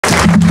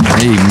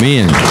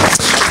Amen.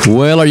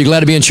 Well, are you glad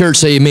to be in church?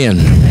 Say amen.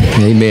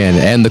 Amen.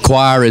 And the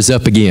choir is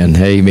up again.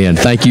 Amen.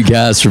 Thank you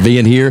guys for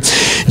being here.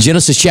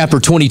 Genesis chapter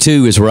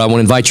 22 is where I want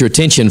to invite your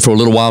attention for a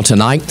little while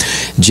tonight.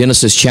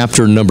 Genesis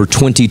chapter number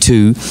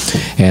 22.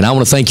 And I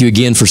want to thank you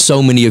again for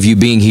so many of you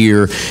being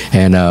here.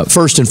 And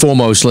first and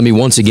foremost, let me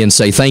once again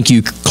say thank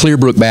you,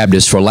 Clearbrook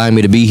Baptist, for allowing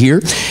me to be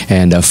here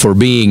and for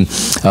being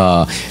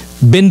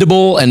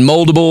bendable and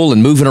moldable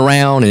and moving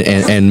around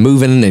and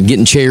moving and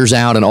getting chairs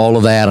out and all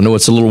of that. I know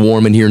it's a little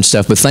warm in here and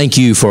stuff, but thank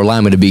you for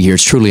allowing me to be here.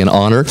 It's truly an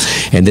honor.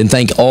 And then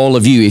thank all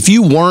of you. If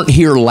you weren't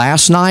here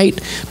last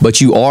night,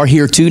 but you are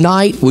here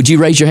tonight, would you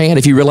raise your hand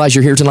if you realize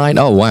you're here tonight?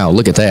 Oh, wow,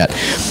 look at that.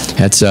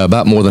 That's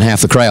about more than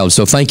half the crowd.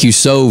 So thank you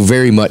so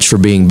very much for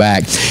being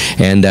back.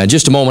 And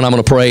just a moment, I'm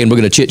going to pray, and we're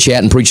going to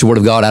chit-chat and preach the Word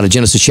of God out of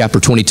Genesis chapter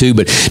 22.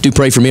 But do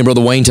pray for me and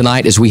Brother Wayne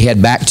tonight as we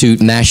head back to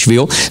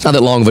Nashville. It's not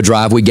that long of a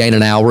drive. We gain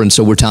an hour, and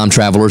so we're time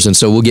travelers, and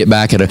so we'll get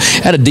back at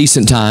a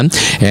decent time.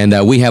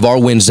 And we have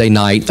our Wednesday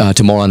night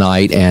tomorrow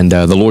night, and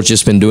the Lord's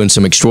just been doing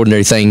some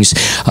extraordinary things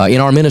in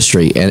our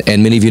ministry,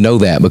 and many of you know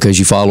that because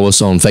you follow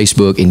us on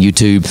Facebook and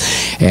YouTube.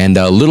 And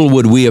little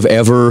would we have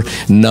ever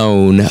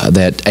known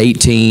that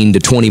 18 to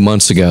 20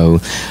 months ago,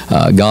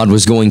 God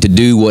was going to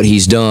do what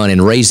He's done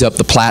and raise up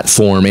the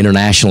platform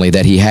internationally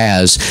that He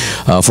has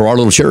for our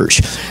little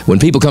church. When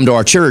people come to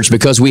our church,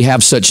 because we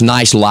have such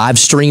nice live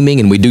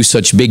streaming and we do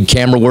such big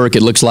camera work,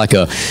 it looks like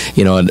a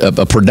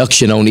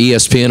production on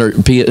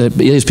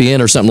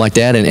ESPN or something like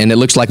that, and it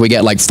looks like we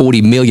got like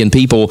 40 million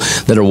people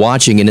that are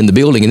watching and in the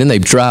building, and then they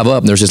drive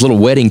up and there's this little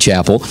wedding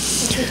chapel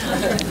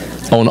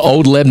on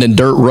Old Lebanon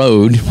Dirt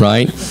Road,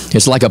 right?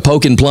 It's like a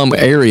poke and plumb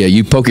area.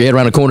 You poke your head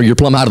around a corner, you're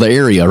plumb out of the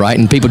area, right?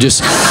 And people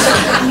just...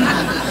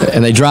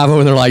 and they drive over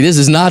and they're like, this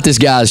is not this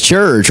guy's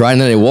church, right?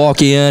 And then they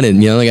walk in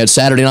and, they got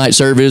Saturday night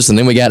service, and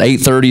then we got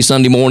 8:30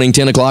 Sunday morning,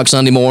 10 o'clock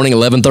Sunday morning,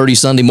 11:30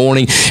 Sunday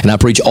morning, and I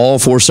preach all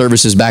 4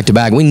 services back to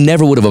back. We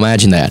never would have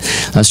imagined that.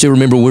 I still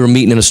remember we were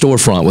meeting in a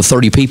storefront with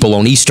 30 people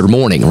on Easter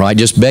morning, right?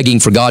 Just begging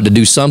for God to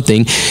do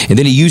something, and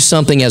then He used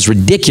something as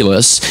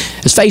ridiculous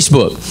as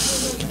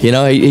Facebook. He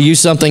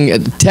used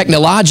something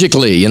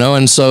technologically,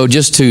 and so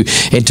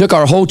it took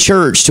our whole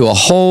church to a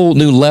whole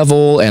new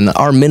level, and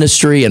our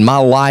ministry and my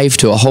life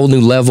to a whole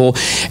new level.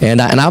 And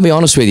I'll be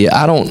honest with you,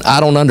 I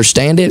don't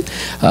understand it.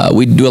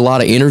 We do a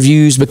lot of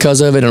interviews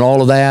because of it and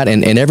all of that.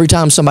 And every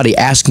time somebody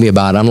asks me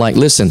about it, I'm like,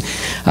 listen,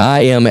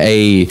 I am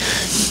a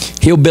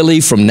hillbilly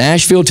from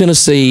Nashville,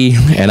 Tennessee,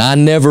 and I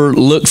never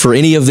looked for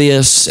any of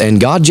this, and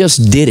God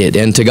just did it.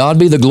 And to God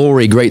be the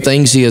glory, great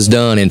things He has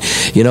done. And,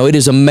 it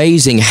is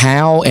amazing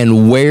how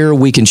and where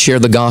we can share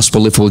the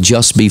gospel if we'll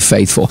just be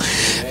faithful.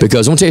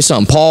 Because I want to tell you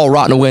something, Paul,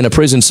 rotting away in a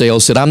prison cell,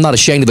 said, I'm not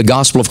ashamed of the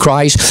gospel of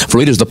Christ,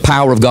 for it is the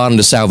power of God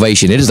unto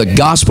salvation. It is the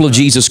gospel of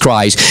Jesus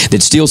Christ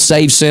that still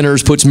saves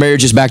sinners, puts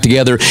marriages back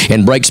together,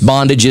 and breaks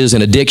bondages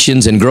and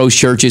addictions and grows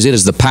churches. It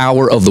is the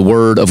power of the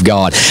Word of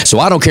God. So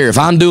I don't care if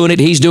I'm doing it,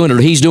 he's doing it,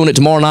 or he's doing it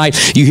tomorrow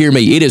night. You hear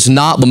me. It is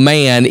not the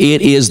man.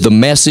 It is the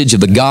message of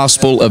the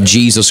gospel of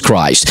Jesus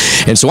Christ.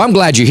 And so I'm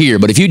glad you're here.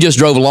 But if you just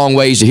drove a long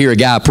ways to hear a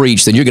guy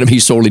preach, then you're going to be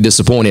sorely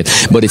disappointed.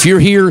 But if you're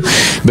here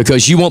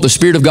because you want the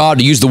Spirit of God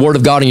to use the Word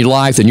of God in your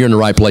life, then you're in the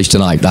right place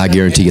tonight. I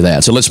guarantee you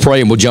that. So let's pray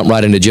and we'll jump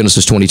right into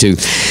Genesis 22.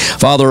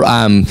 Father,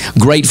 I'm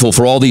grateful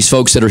for all these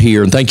folks that are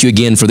here. And thank you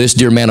again for this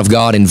dear man of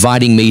God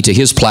inviting me to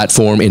his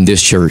platform in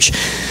this church.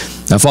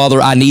 Now,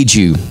 Father, I need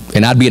you,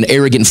 and I'd be an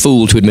arrogant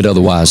fool to admit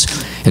otherwise.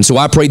 And so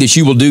I pray that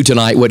you will do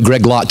tonight what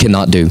Greg Locke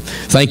cannot do.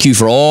 Thank you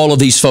for all of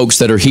these folks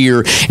that are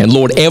here. And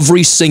Lord,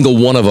 every single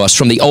one of us,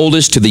 from the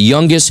oldest to the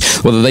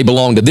youngest, whether they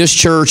belong to this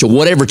church or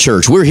whatever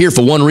church, we're here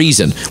for one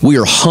reason. We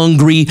are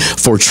hungry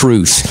for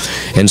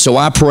truth. And so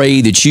I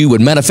pray that you would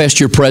manifest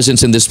your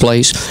presence in this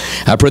place.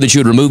 I pray that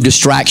you would remove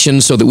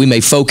distractions so that we may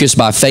focus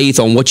by faith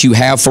on what you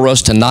have for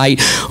us tonight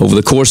over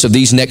the course of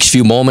these next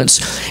few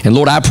moments. And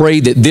Lord, I pray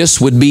that this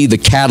would be the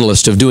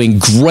catalyst of doing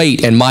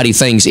great and mighty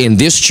things in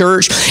this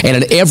church and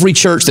in every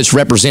church that's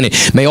represented.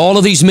 May all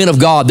of these men of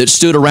God that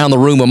stood around the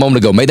room a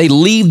moment ago, may they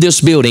leave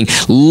this building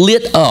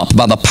lit up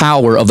by the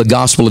power of the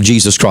gospel of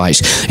Jesus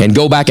Christ and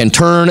go back and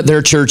turn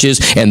their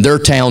churches and their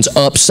towns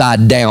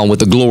upside down with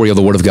the glory of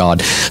the Word of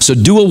God. So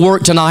do a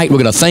work tonight. We're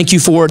going to thank you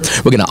for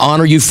it. We're going to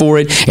honor you for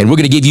it. And we're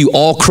going to give you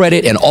all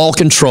credit and all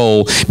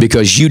control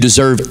because you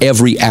deserve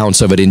every ounce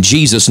of it in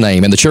Jesus'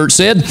 name. And the church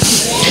said...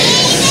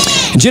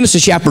 In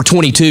Genesis chapter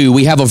 22,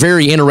 we have a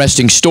very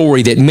interesting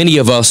story that many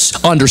of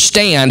us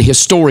understand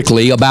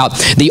historically about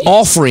the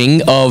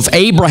offering of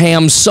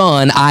Abraham's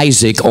son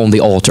Isaac on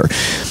the altar.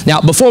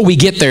 Now, before we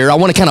get there, I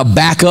want to kind of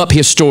back up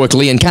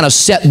historically and kind of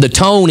set the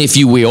tone, if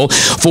you will,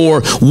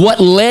 for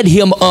what led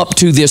him up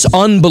to this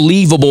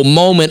unbelievable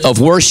moment of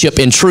worship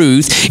and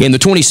truth in the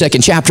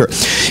 22nd chapter.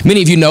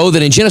 Many of you know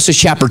that in Genesis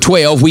chapter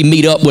 12, we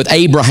meet up with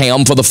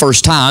Abraham for the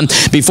first time.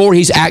 Before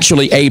he's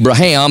actually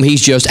Abraham,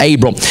 he's just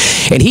Abram.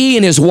 And he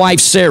and his wife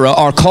Sarah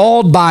are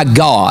called by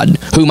God,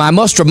 whom I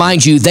must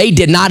remind you, they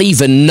did not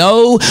even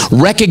know,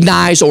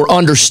 recognize, or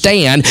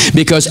understand,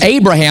 because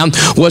Abraham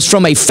was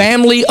from a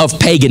family of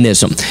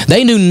paganism.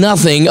 They knew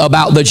nothing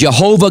about the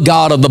Jehovah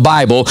God of the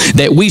Bible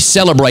that we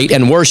celebrate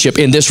and worship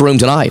in this room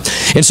tonight.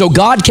 And so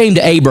God came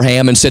to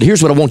Abraham and said,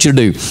 here's what I want you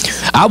to do.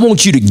 I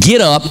want you to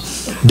get up,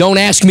 don't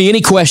ask me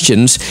any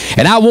questions,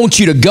 and I want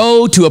you to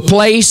go to a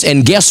place,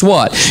 and guess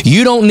what?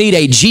 You don't need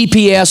a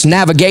GPS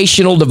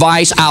navigational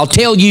device. I'll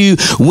tell you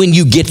when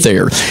you get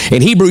there.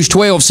 And Hebrews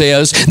 12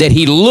 says that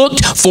he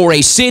looked for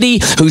a city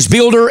whose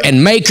builder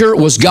and maker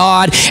was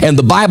God, and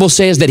the Bible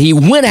says that he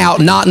went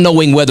out not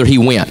knowing whether he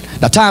went.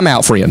 Now, time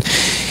out, friend.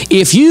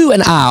 If you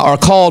and I are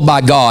called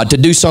by God to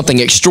do something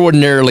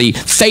extraordinarily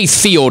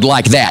faith-filled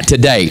like that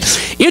today,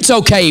 it's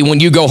okay when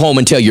you go home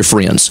and tell your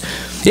friends.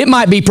 It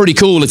might be pretty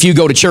cool if you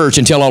go to church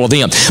and tell all of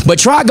them. But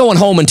try going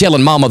home and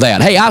telling mama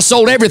that. Hey, I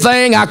sold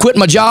everything, I quit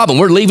my job, and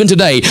we're leaving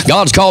today.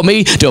 God's called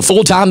me to a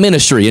full-time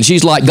ministry. And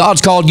she's like,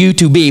 God's called you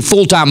to be a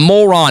full-time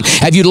moron.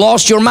 Have you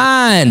lost your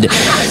mind?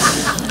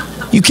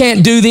 You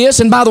can't do this.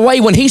 And by the way,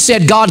 when he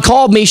said God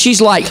called me,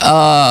 she's like,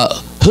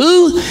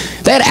 who?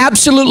 They had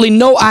absolutely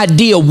no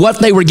idea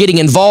what they were getting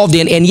involved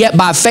in, and yet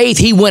by faith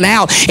he went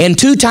out, and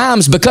 2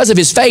 times because of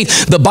his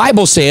faith, the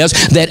Bible says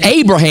that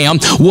Abraham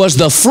was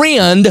the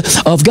friend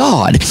of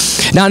God.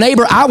 Now,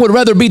 neighbor, I would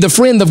rather be the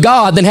friend of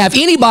God than have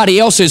anybody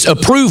else's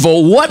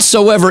approval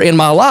whatsoever in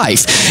my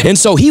life. And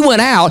so he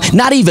went out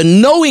not even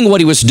knowing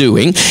what he was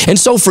doing, and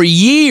so for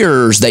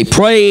years they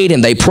prayed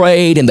and they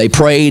prayed and they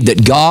prayed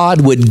that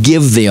God would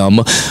give them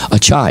a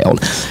child.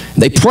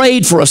 They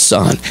prayed for a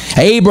son.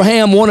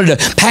 Abraham wanted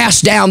to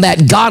pass down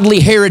that godly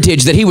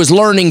heritage that he was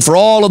learning for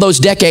all of those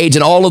decades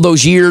and all of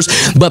those years,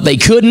 but they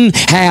couldn't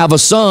have a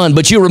son.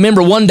 But you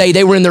remember one day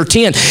they were in their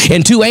tent,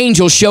 and 2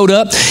 angels showed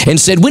up and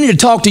said, we need to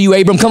talk to you,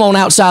 Abram. Come on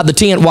outside the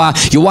tent while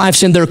your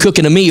wife's in there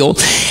cooking a meal.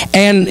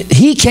 And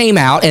he came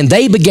out, and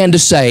they began to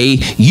say,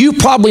 you're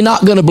probably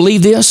not going to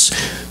believe this,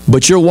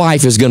 but your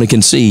wife is going to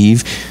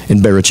conceive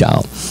and bear a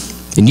child.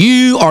 And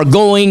you are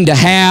going to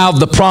have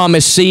the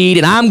promised seed,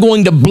 and I'm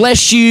going to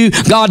bless you,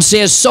 God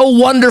says, so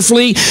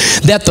wonderfully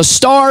that the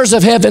stars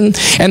of heaven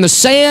and the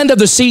sand of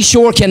the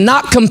seashore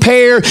cannot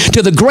compare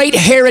to the great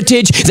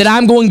heritage that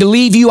I'm going to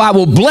leave you. I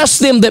will bless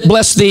them that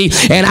bless thee,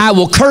 and I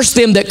will curse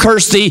them that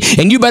curse thee.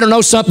 And you better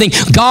know something.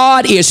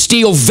 God is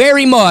still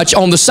very much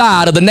on the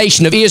side of the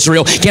nation of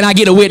Israel. Can I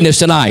get a witness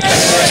tonight?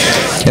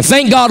 And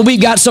thank God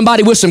we've got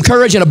somebody with some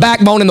courage and a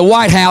backbone in the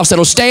White House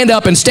that'll stand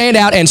up and stand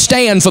out and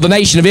stand for the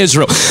nation of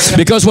Israel.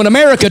 Because when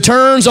America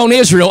turns on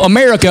Israel,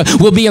 America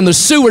will be in the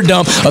sewer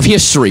dump of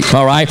history.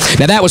 All right?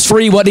 Now that was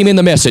free, wasn't even in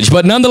the message.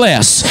 But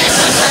nonetheless,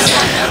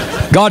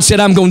 God said,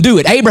 I'm going to do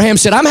it. Abraham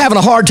said, I'm having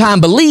a hard time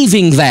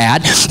believing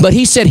that. But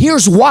he said,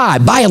 here's why.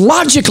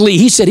 Biologically,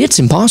 he said, it's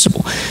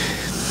impossible.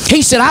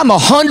 He said, I'm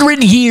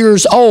 100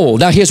 years old.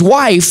 Now, his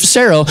wife,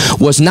 Sarah,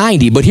 was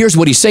 90, but here's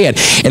what he said.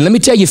 And let me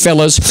tell you,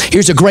 fellas,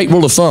 here's a great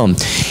rule of thumb.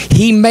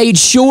 He made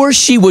sure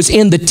she was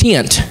in the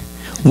tent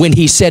when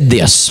he said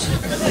this.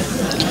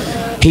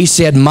 He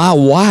said, my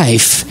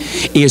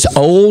wife is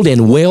old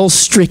and well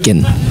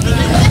stricken.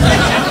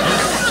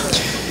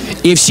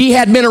 If she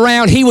had been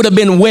around, he would have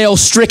been well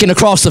stricken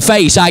across the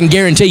face, I can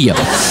guarantee you.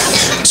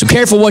 So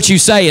careful what you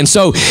say. And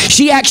so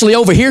she actually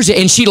overhears it,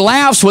 and she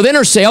laughs within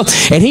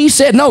herself. And he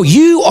said, no,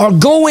 you are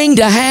going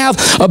to have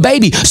a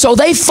baby. So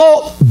they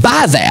thought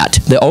by that,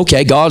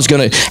 okay, God's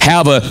going to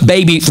have a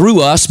baby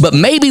through us, but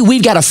maybe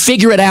we've got to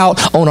figure it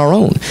out on our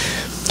own.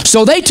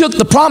 So they took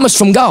the promise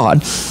from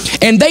God,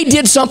 and they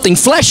did something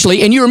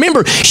fleshly. And you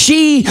remember,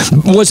 she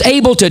was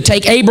able to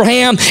take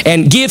Abraham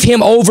and give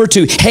him over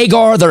to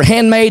Hagar, their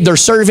handmaid, their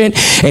servant.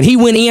 And he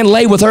went in,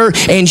 lay with her,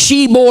 and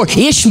she bore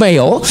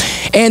Ishmael.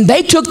 And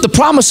they took the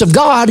promise of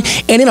God,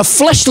 and in a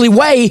fleshly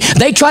way,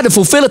 they tried to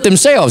fulfill it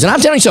themselves. And I'm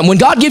telling you something, when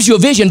God gives you a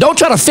vision, don't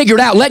try to figure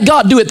it out. Let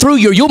God do it through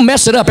you, or you'll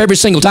mess it up every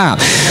single time.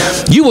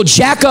 You will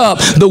jack up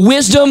the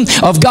wisdom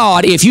of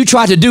God if you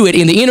try to do it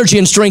in the energy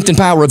and strength and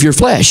power of your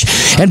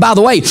flesh. And by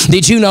the way,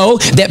 did you know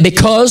that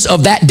because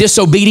of that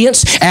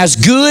disobedience, as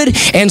good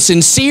and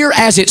sincere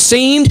as it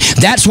seemed,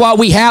 that's why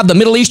we have the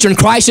Middle Eastern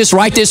crisis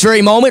right this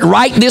very moment,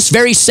 right this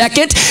very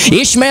second?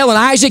 Ishmael and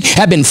Isaac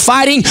have been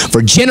fighting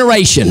for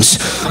generations.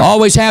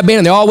 Always have been,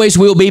 and they always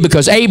will be,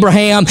 because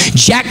Abraham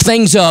jacked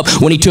things up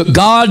when he took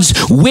God's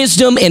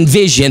wisdom and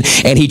vision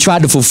and he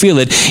tried to fulfill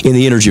it in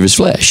the energy of his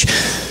flesh.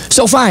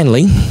 So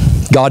finally,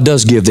 God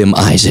does give them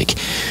Isaac,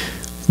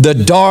 the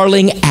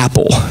darling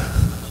apple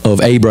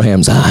of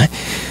Abraham's eye.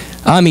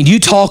 I mean, you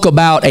talk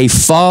about a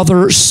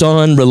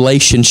father-son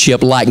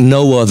relationship like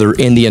no other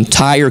in the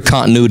entire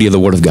continuity of the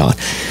Word of God.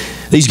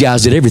 These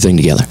guys did everything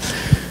together.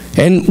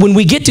 And when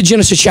we get to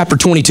Genesis chapter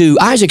 22,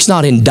 Isaac's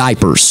not in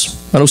diapers.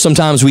 I know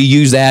sometimes we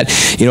use that,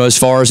 as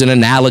far as an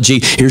analogy.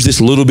 Here's this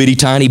little bitty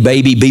tiny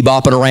baby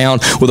bebopping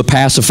around with a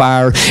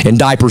pacifier and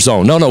diapers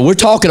on. No, we're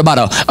talking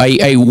about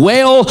a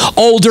well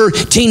older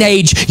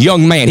teenage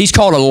young man. He's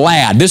called a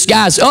lad. This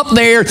guy's up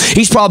there.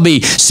 He's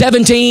probably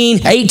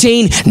 17,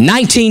 18,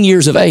 19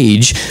 years of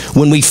age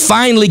when we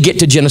finally get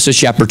to Genesis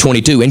chapter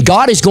 22. And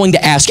God is going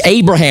to ask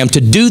Abraham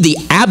to do the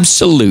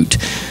absolute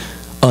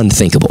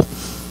unthinkable.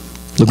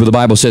 Look what the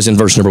Bible says in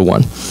verse number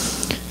 1.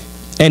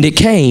 And it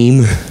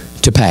came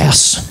to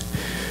pass.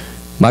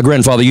 My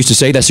grandfather used to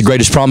say that's the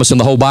greatest promise in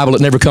the whole Bible.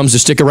 It never comes to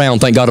stick around.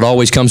 Thank God it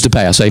always comes to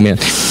pass. Amen.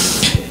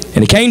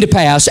 And it came to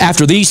pass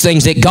after these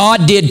things that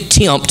God did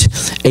tempt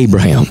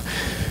Abraham.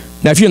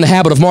 Now, if you're in the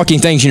habit of marking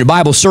things in your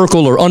Bible,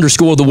 circle or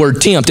underscore the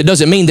word tempt. It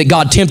doesn't mean that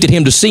God tempted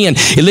him to sin.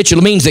 It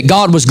literally means that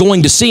God was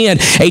going to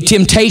send a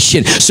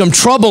temptation, some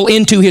trouble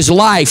into his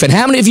life. And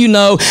how many of you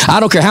know, I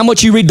don't care how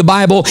much you read the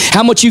Bible,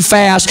 how much you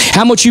fast,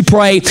 how much you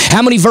pray,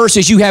 how many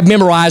verses you have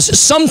memorized,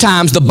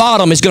 sometimes the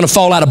bottom is going to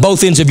fall out of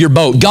both ends of your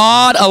boat.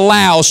 God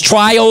allows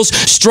trials,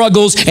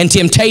 struggles, and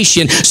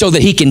temptation so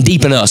that he can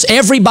deepen us.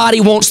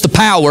 Everybody wants the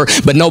power,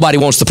 but nobody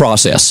wants the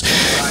process.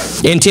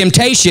 And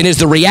temptation is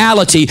the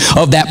reality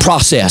of that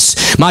process.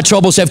 My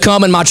troubles have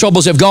come and my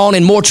troubles have gone,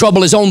 and more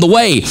trouble is on the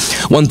way.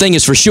 One thing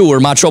is for sure,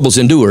 my troubles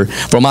endure,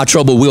 for my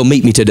trouble will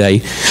meet me today.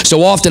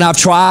 So often I've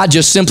tried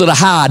just simply to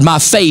hide my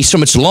face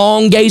from its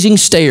long gazing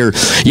stare,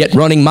 yet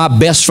running my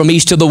best from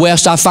east to the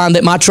west, I find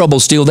that my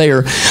trouble's still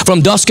there.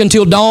 From dusk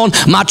until dawn,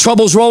 my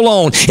troubles roll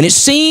on, and it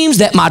seems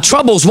that my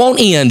troubles won't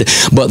end.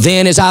 But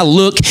then as I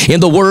look in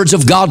the words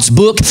of God's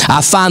book,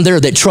 I find there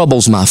that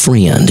trouble's my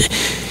friend.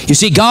 You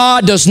see,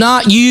 God does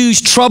not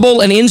use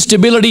trouble and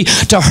instability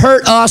to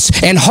hurt us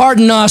and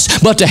harden us,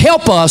 but to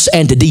help us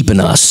and to deepen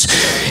us.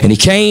 And he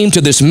came to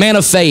this man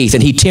of faith,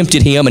 and he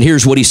tempted him, and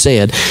here's what he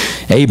said,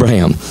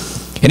 Abraham.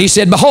 And he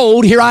said,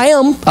 behold, here I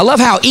am. I love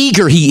how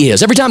eager he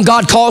is. Every time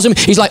God calls him,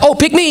 he's like, oh,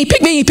 pick me,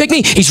 pick me, pick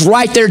me. He's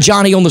right there,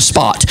 Johnny, on the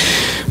spot.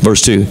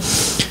 Verse 2.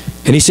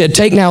 And he said,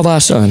 take now thy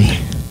son,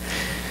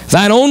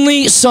 thine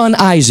only son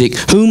Isaac,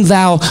 whom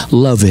thou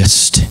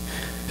lovest.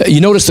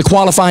 You notice the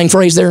qualifying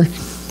phrase there?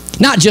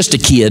 Not just a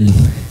kid,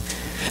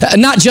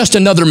 not just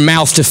another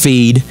mouth to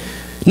feed,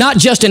 not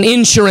just an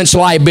insurance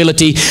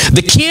liability,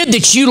 the kid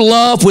that you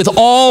love with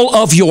all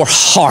of your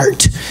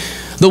heart,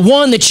 the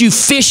one that you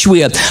fish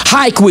with,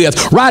 hike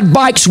with, ride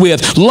bikes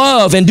with,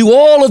 love and do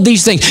all of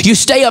these things. You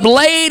stay up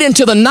late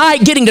into the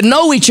night getting to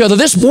know each other,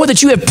 this boy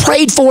that you have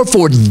prayed for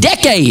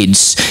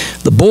decades,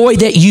 the boy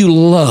that you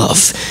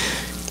love.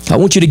 I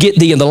want you to get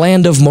thee in the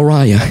land of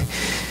Moriah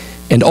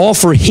and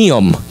offer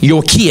him,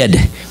 your kid,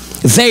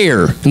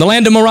 there in the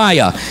land of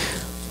Moriah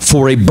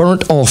for a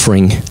burnt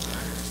offering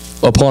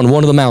upon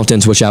one of the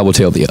mountains which I will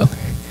tell thee of.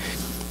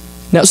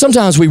 Now,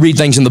 sometimes we read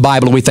things in the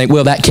Bible and we think,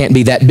 well, that can't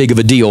be that big of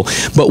a deal.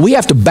 But we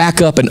have to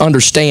back up and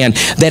understand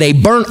that a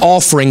burnt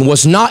offering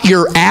was not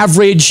your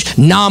average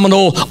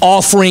nominal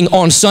offering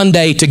on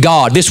Sunday to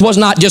God. This was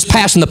not just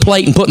passing the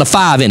plate and putting a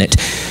 5 in it.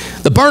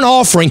 The burnt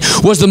offering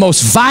was the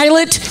most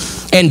violent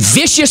and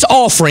vicious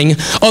offering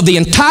of the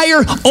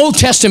entire Old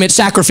Testament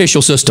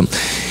sacrificial system.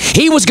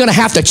 He was going to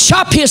have to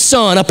chop his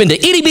son up into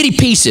itty-bitty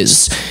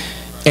pieces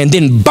and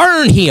then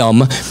burn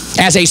him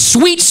as a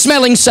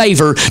sweet-smelling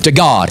savor to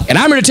God. And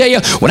I'm going to tell you,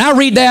 when I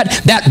read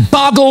that, that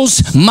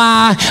boggles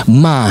my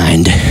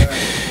mind.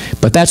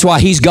 But that's why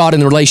he's God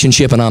in the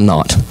relationship and I'm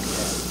not.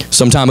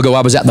 Some time ago,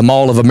 I was at the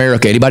Mall of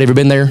America. Anybody ever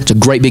been there? It's a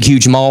great big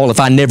huge mall. If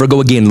I never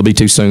go again, it'll be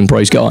too soon,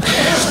 praise God.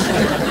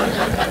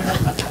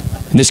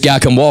 And this guy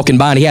come walking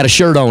by and he had a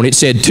shirt on. It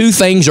said, 2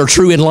 things are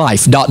true in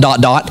life, ...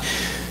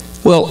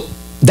 Well,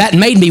 that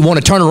made me want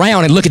to turn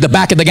around and look at the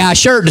back of the guy's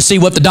shirt to see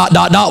what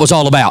the ... was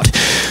all about.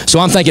 So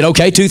I'm thinking,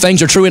 okay, 2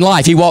 things are true in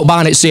life. He walked by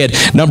and it said,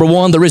 number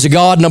 1, there is a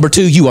God. Number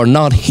 2, you are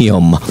not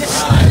him.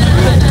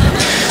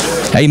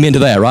 Amen to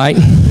that, right?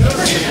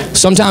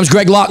 Sometimes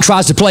Greg Locke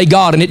tries to play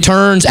God and it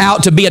turns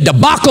out to be a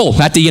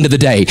debacle at the end of the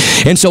day.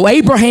 And so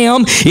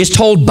Abraham is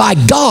told by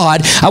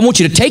God, I want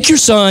you to take your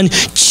son,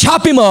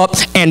 chop him up,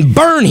 and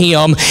burn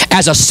him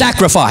as a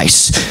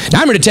sacrifice. Now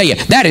I'm going to tell you,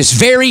 that is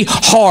very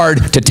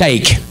hard to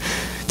take.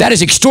 That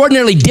is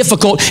extraordinarily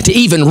difficult to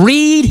even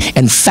read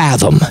and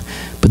fathom.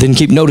 But then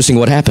keep noticing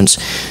what happens.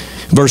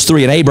 Verse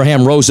 3, and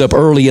Abraham rose up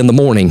early in the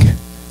morning.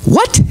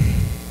 What?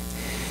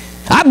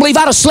 I believe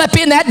I'd have slept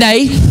in that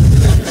day.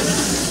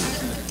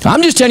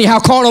 I'm just telling you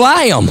how carnal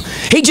I am.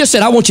 He just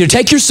said, I want you to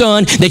take your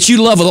son that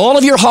you love with all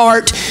of your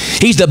heart.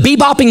 He's the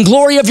bebopping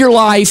glory of your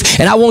life.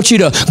 And I want you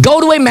to go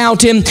to a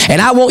mountain.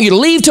 And I want you to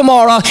leave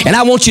tomorrow. And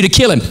I want you to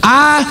kill him.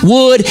 I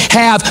would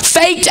have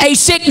faked a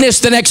sickness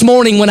the next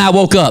morning when I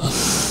woke up.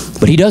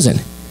 But he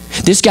doesn't.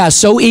 This guy's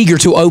so eager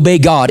to obey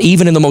God,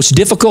 even in the most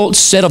difficult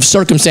set of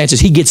circumstances,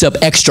 he gets up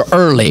extra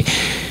early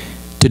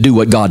to do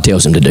what God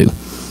tells him to do.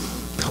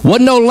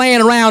 Wasn't no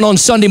laying around on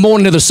Sunday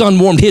morning till the sun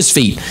warmed his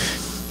feet.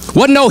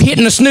 Wasn't no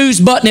hitting the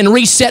snooze button and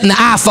resetting the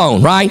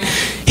iPhone, right?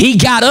 He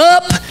got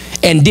up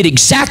and did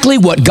exactly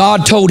what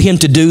God told him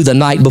to do the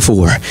night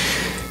before.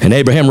 And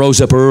Abraham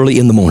rose up early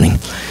in the morning.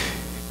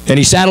 And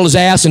he saddled his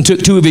ass and took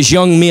 2 of his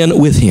young men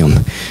with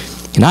him.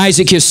 and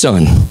Isaac his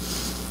son.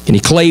 And he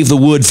clave the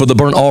wood for the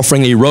burnt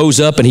offering, and he rose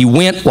up, and he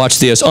went, watch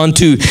this,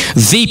 unto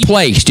the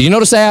place. Did you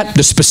notice that?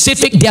 The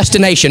specific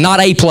destination, not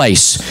a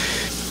place.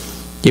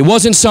 It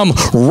wasn't some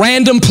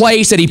random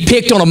place that he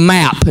picked on a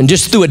map and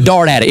just threw a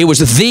dart at it. It was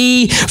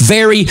the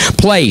very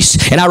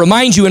place. And I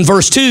remind you in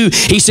verse 2,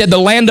 he said the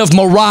land of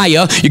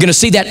Moriah. You're going to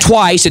see that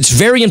twice. It's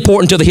very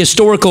important to the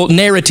historical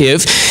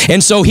narrative.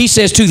 And so he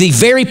says to the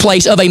very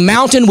place of a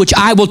mountain which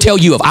I will tell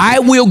you of. I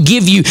will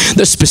give you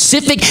the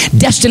specific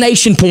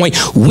destination point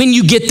when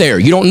you get there.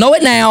 You don't know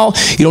it now.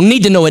 You don't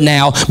need to know it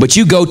now. But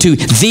you go to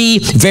the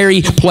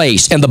very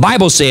place. And the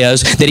Bible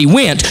says that he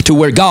went to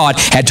where God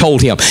had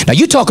told him. Now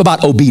you talk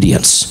about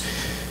obedience.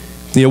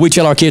 You know, we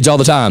tell our kids all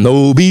the time,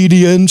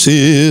 obedience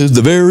is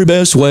the very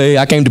best way.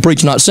 I came to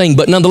preach, not sing,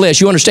 but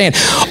nonetheless, you understand,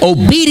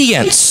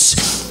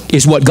 obedience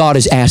is what God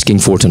is asking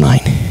for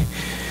tonight.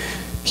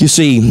 You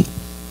see,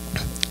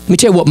 let me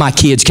tell you what my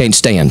kids can't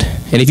stand.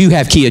 And if you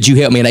have kids, you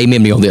help me and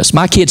amen me on this.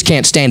 My kids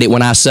can't stand it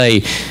when I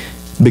say,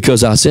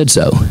 because I said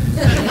so.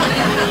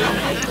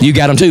 You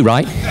got them too,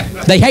 right?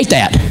 They hate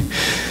that.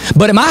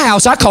 But in my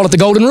house, I call it the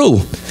golden rule.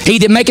 He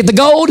that make it the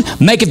gold,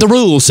 make it the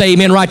rule. Say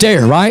amen right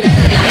there, right?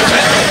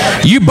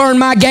 You burn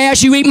my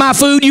gas, you eat my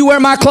food, you wear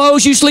my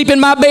clothes, you sleep in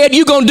my bed,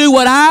 you gonna do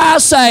what I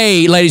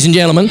say, ladies and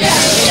gentlemen.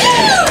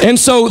 And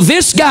so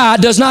this guy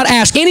does not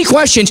ask any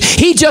questions.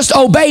 He just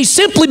obeys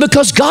simply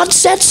because God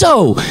said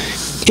so.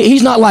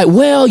 He's not like,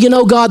 well, you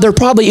know, God, there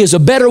probably is a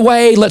better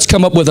way. Let's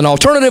come up with an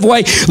alternative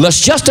way.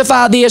 Let's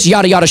justify this,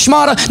 yada, yada,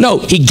 shmata. No,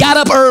 he got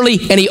up early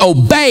and he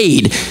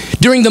obeyed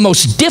during the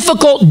most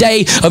difficult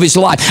day of his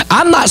life.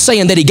 I'm not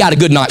saying that he got a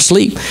good night's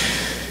sleep.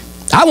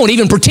 I won't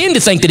even pretend to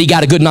think that he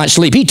got a good night's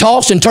sleep. He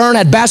tossed and turned,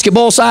 had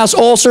basketball-sized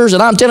ulcers,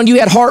 and I'm telling you, he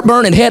had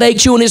heartburn and headache,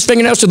 chewing his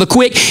fingernails to the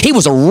quick. He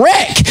was a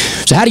wreck.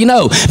 So how do you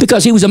know?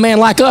 Because he was a man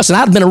like us, and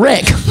I'd have been a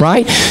wreck,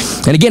 right?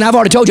 And again, I've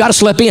already told you I'd have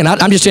slept in.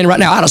 I'm just saying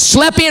right now, I'd have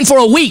slept in for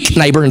a week,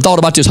 neighbor, and thought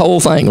about this whole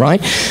thing, right?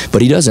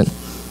 But he doesn't.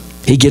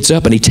 He gets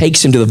up and he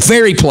takes him to the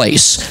very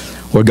place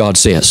where God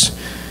says.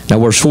 Now,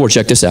 verse 4,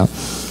 check this out.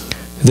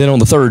 Then on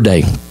the third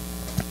day,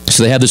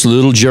 so they have this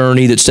little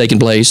journey that's taking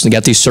place, and they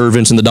got these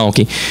servants and the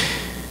donkey.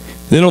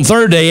 Then on the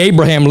third day,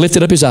 Abraham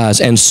lifted up his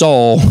eyes and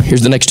saw,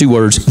 here's the next two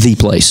words, the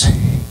place.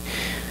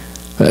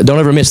 Don't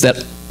ever miss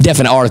that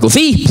definite article.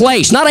 The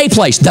place, not a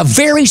place, the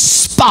very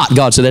spot.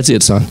 God said, that's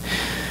it, son.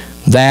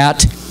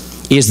 That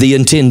is the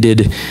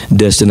intended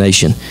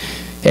destination.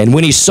 And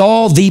when he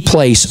saw the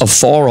place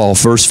afar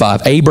off, verse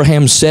 5,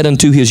 Abraham said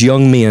unto his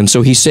young men,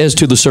 so he says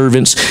to the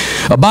servants,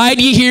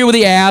 abide ye here with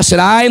the ass, and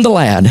I and the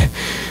lad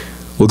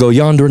will go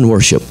yonder and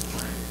worship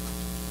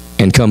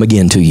and come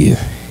again to you.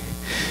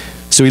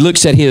 So he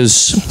looks at his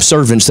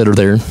servants that are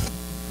there,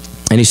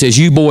 and he says,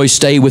 you boys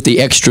stay with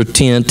the extra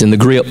tent and the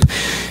grip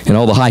and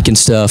all the hiking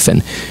stuff,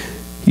 and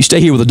you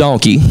stay here with the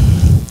donkey.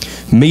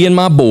 Me and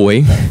my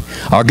boy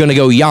are going to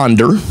go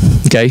yonder.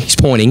 Okay, he's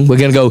pointing. We're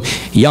going to go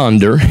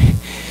yonder.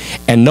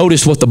 And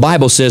notice what the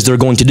Bible says they're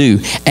going to do.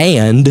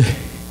 And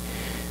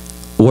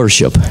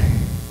worship.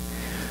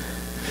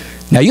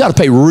 Now, you got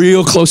to pay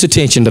real close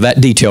attention to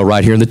that detail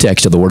right here in the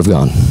text of the Word of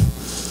God.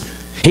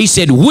 He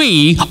said,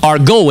 we are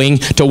going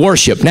to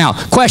worship. Now,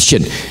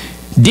 question.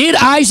 Did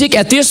Isaac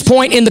at this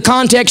point in the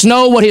context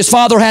know what his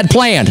father had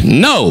planned?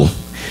 No.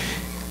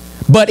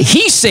 But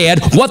he said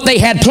what they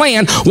had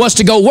planned was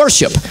to go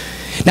worship.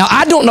 Now,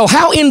 I don't know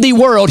how in the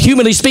world,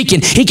 humanly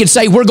speaking, he could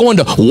say we're going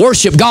to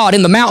worship God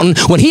in the mountain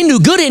when he knew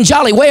good and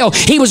jolly well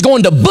he was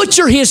going to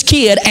butcher his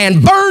kid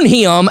and burn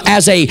him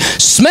as a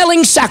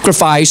smelling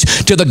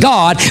sacrifice to the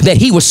God that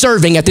he was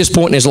serving at this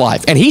point in his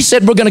life. And he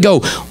said we're going to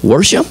go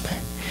worship.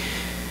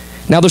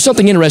 Now, there's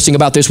something interesting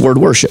about this word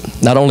worship.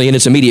 Not only in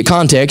its immediate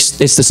context,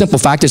 it's the simple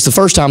fact it's the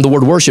first time the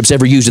word worship's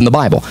ever used in the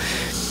Bible.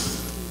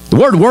 The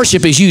word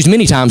worship is used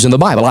many times in the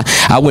Bible.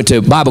 I went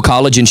to Bible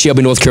college in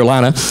Shelby, North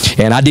Carolina,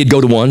 and I did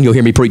go to one. You'll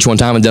hear me preach one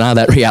time and deny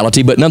that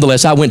reality, but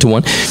nonetheless, I went to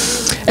one.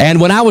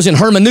 And when I was in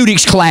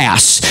hermeneutics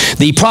class,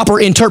 the proper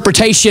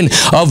interpretation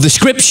of the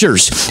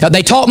scriptures,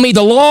 they taught me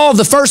the law of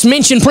the first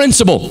mentioned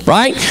principle,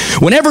 right?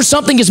 Whenever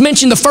something is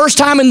mentioned the first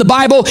time in the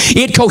Bible,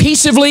 it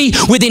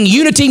cohesively, within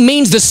unity,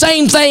 means the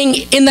same thing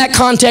in that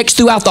context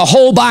throughout the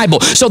whole Bible.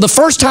 So the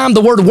first time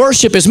the word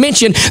worship is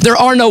mentioned, there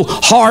are no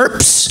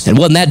harps, and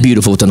wasn't that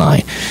beautiful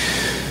tonight?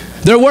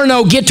 There were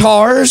no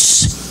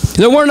guitars.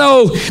 There were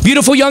no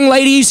beautiful young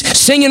ladies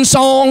singing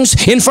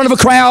songs in front of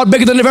a crowd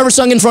bigger than they've ever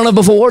sung in front of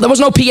before. There was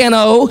no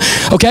piano,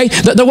 okay?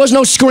 There was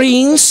no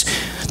screens.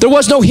 There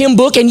was no hymn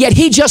book, and yet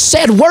he just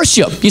said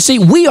worship. You see,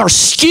 we are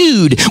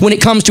skewed when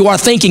it comes to our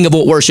thinking of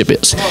what worship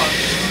is.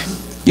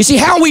 You see,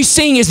 how we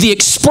sing is the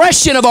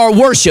expression of our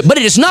worship, but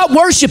it is not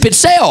worship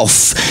itself.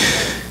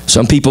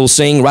 Some people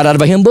sing right out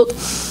of a hymn book.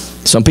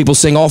 Some people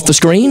sing off the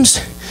screens.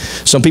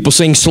 Some people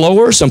sing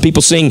slower. Some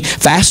people sing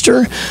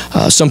faster.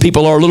 Some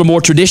people are a little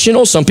more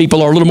traditional. Some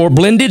people are a little more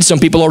blended. Some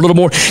people are a little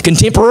more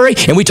contemporary.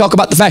 And we talk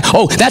about the fact,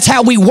 oh, that's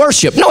how we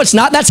worship. No, it's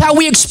not. That's how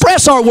we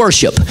express our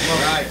worship.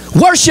 Right.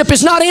 Worship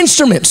is not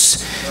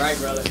instruments. Right,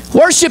 brother.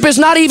 Worship is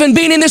not even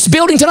being in this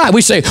building tonight.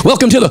 We say,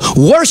 welcome to the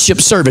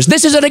worship service.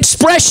 This is an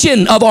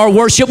expression of our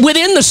worship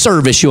within the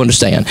service, you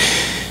understand.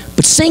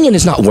 But singing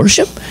is not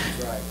worship.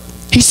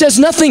 He says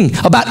nothing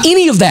about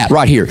any of that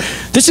right here.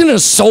 This isn't a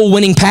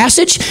soul-winning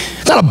passage.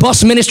 It's not a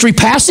bus ministry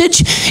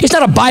passage. It's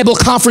not a Bible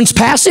conference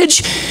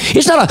passage.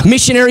 It's not a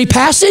missionary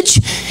passage.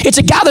 It's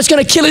a guy that's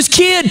going to kill his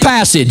kid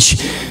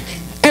passage.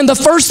 And the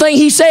first thing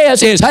he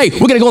says is, hey,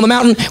 we're going to go on the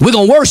mountain. We're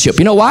going to worship.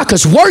 You know why?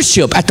 Because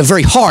worship at the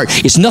very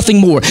heart is nothing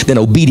more than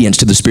obedience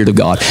to the Spirit of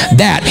God.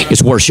 That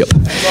is worship.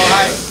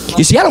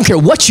 You see, I don't care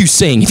what you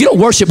sing. If you don't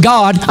worship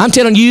God, I'm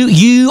telling you,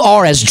 you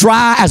are as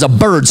dry as a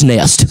bird's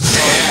nest.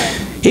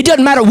 It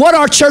doesn't matter what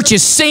our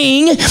churches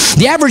sing.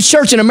 The average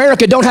church in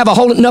America don't have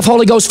enough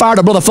Holy Ghost fire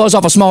to blow the fuzz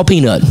off a small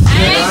peanut.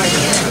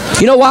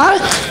 You know why?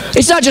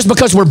 It's not just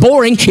because we're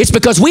boring. It's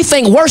because we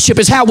think worship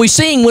is how we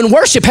sing, when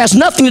worship has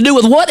nothing to do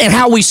with what and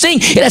how we sing.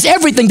 It has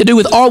everything to do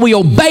with, are we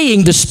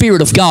obeying the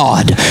Spirit of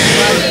God?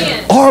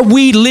 Are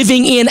we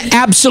living in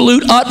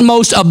absolute,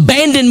 utmost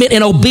abandonment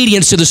and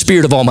obedience to the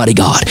Spirit of Almighty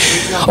God?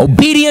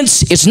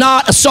 Obedience is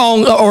not a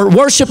song, or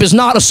worship is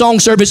not a song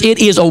service. It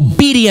is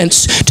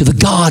obedience to the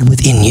God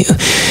within you.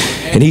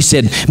 And he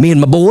said, me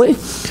and my boy,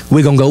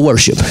 we're going to go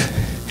worship.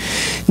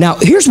 Now,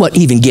 here's what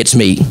even gets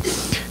me.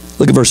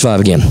 Look at verse 5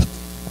 again.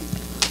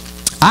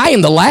 I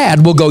and the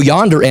lad will go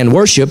yonder and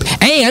worship,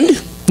 and,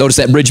 notice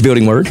that bridge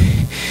building word,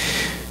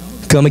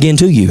 come again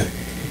to you.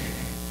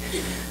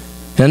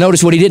 Now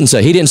notice what he didn't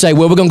say. He didn't say,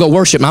 well, we're going to go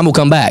worship and I'm going to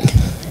come back.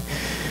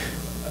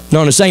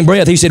 No, in the same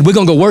breath, he said, we're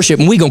going to go worship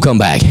and we're going to come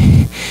back.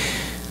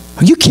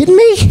 Are you kidding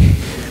me?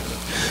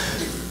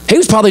 He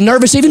was probably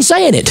nervous even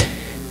saying it.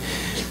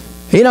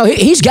 You know,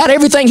 he's got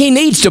everything he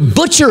needs to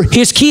butcher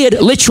his kid,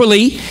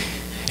 literally.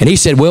 And he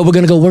said, well, we're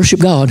going to go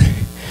worship God.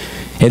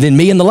 And then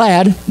me and the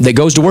lad that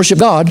goes to worship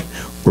God,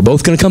 we're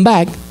both going to come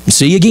back and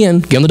see you again.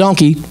 Get on the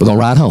donkey. We're going to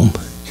ride home.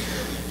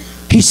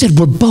 He said,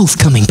 we're both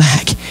coming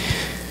back.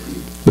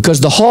 Because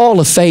the hall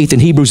of faith in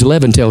Hebrews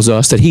 11 tells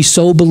us that he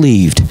so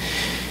believed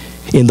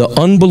in the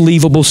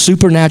unbelievable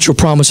supernatural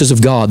promises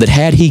of God that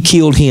had he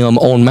killed him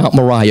on Mount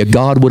Moriah,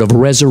 God would have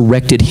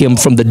resurrected him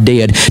from the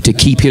dead to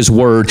keep his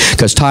word.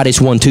 Because Titus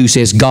 1:2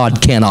 says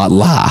God cannot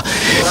lie.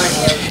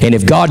 And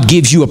if God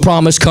gives you a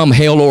promise, come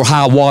hell or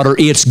high water,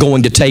 it's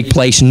going to take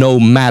place no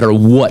matter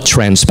what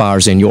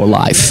transpires in your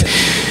life.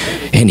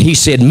 And he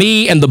said,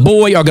 me and the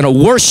boy are going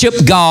to worship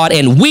God,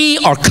 and we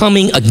are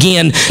coming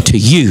again to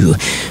you.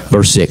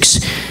 Verse 6.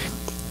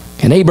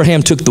 And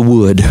Abraham took the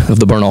wood of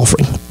the burnt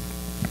offering,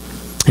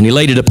 and he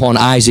laid it upon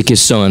Isaac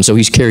his son, so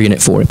he's carrying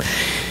it for him.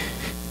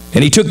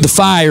 And he took the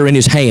fire in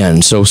his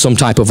hand, so some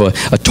type of a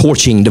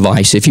torching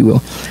device, if you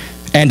will,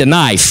 and a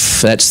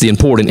knife. That's the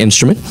important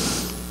instrument.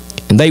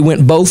 And they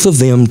went both of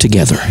them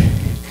together.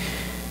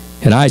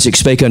 And Isaac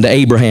spake unto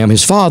Abraham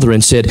his father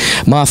and said,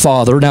 my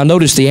father. Now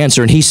notice the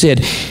answer. And he said,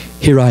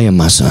 here I am,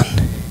 my son.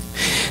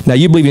 Now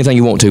you believe anything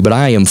you want to, but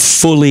I am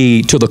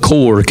fully to the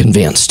core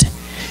convinced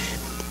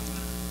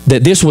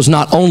that this was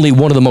not only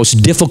one of the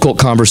most difficult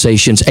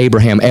conversations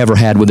Abraham ever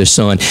had with his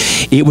son,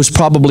 it was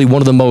probably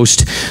one of the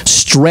most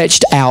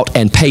stretched out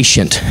and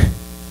patient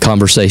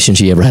conversations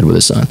he ever had with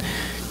his son.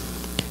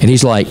 And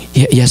he's like,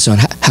 yes, son,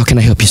 how can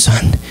I help you,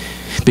 son?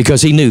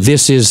 Because he knew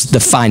this is the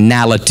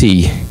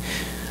finality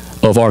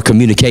of our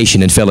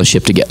communication and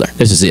fellowship together.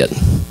 This is it.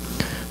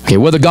 Okay,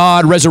 whether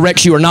God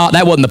resurrects you or not,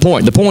 that wasn't the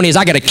point. The point is,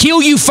 I got to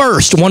kill you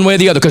first, one way or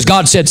the other, because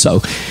God said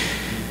so.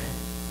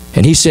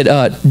 And he said,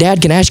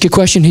 Dad, can I ask you a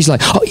question? He's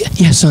like, oh,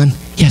 yes, son.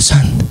 Yes,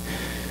 son.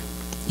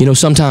 You know,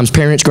 sometimes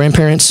parents,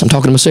 grandparents, I'm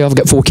talking to myself, I've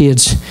got 4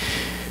 kids,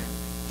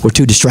 we're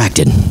too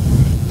distracted.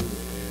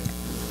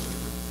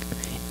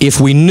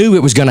 If we knew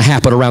it was going to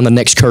happen around the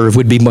next curve,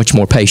 we'd be much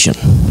more patient.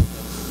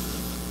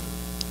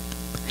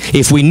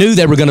 If we knew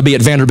they were going to be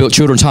at Vanderbilt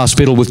Children's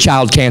Hospital with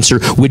child cancer,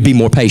 we'd be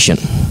more patient.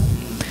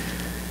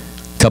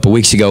 A couple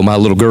weeks ago, my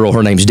little girl,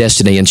 her name's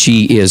Destiny, and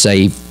she is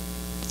a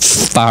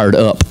fired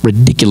up,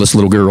 ridiculous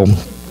little girl.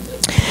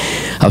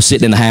 I was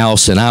sitting in the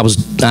house, and I was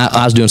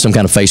doing some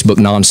kind of Facebook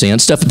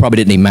nonsense, stuff that probably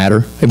didn't even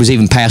matter. It was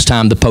even past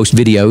time to post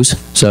videos.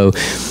 So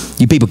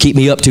you people keep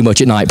me up too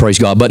much at night, praise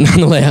God. But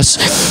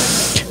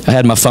nonetheless, I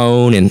had my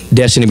phone, and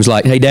Destiny was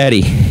like, hey,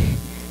 Daddy.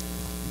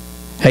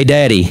 Hey,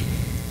 Daddy.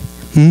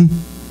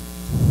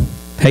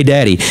 Hey,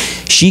 Daddy.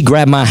 She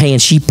grabbed my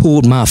hand. She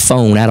pulled my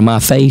phone out of my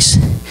face.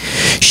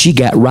 She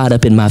got right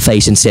up in my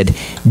face and said,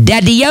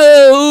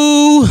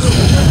 Daddy-o!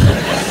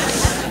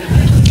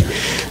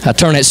 I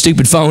turned that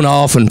stupid phone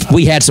off, and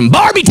we had some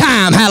Barbie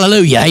time.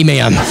 Hallelujah.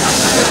 Amen.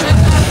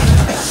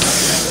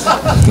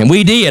 And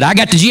we did. I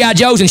got the G.I.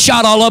 Joes and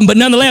shot all of them, but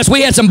nonetheless,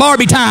 we had some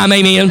Barbie time.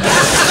 Amen.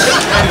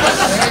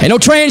 Ain't no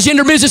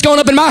transgender business going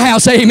up in my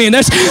house. Amen.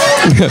 That's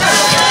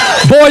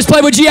boys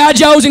play with G.I.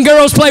 Joes and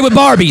girls play with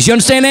Barbies. You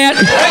understand that?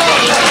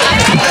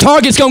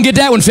 Target's going to get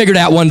that one figured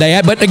out one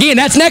day. But again,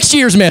 that's next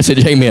year's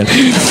message. Amen.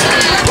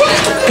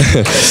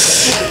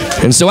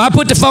 And so I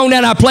put the phone down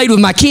and I played with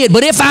my kid.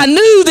 But if I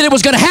knew that it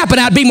was going to happen,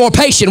 I'd be more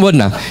patient,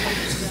 wouldn't I?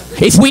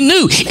 If we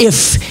knew,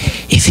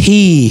 if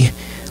he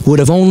would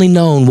have only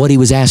known what he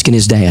was asking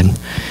his dad.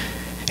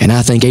 And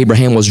I think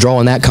Abraham was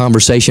drawing that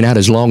conversation out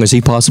as long as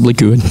he possibly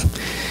could,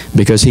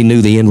 because he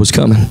knew the end was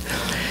coming.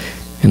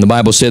 And the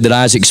Bible said that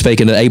Isaac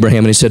spake unto Abraham,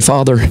 and he said,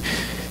 Father,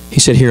 he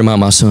said, here am I,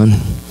 my son.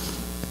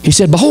 He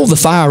said, behold the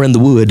fire and the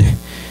wood,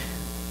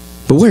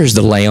 but where's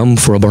the lamb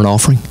for a burnt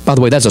offering? By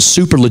the way, that's a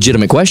super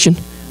legitimate question,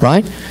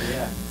 right?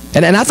 Yeah.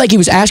 And I think he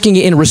was asking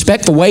it in a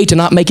respectful way to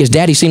not make his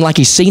daddy seem like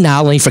he's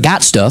senile and he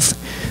forgot stuff.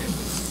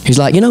 He's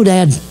like, you know,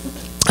 Dad,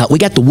 we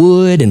got the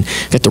wood and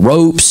got the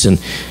ropes and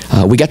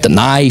we got the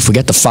knife, we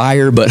got the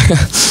fire, but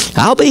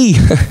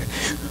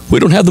we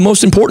don't have the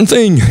most important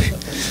thing.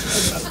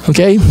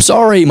 Okay,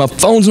 sorry, my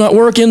phone's not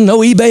working, no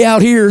eBay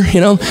out here,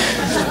 you know.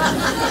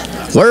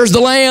 Where's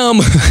the lamb?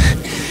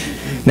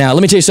 Now,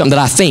 let me tell you something that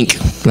I think.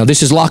 Now,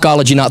 this is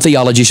Lockeology, not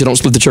theology, so don't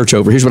split the church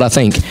over. Here's what I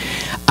think.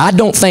 I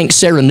don't think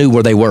Sarah knew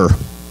where they were,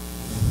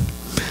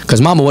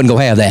 because Mama wasn't going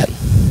to have that.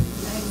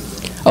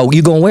 Oh,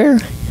 you going where?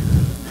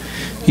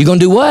 You going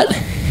to do what?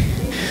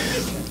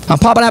 I'm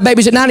popping out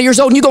babies at 90 years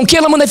old and you going to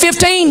kill them when they're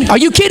 15? Are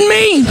you kidding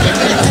me?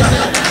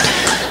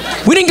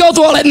 We didn't go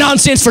through all that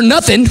nonsense for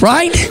nothing,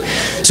 right?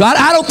 So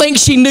I don't think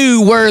she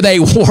knew where they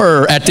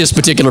were at this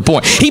particular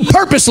point. He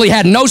purposely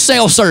had no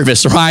cell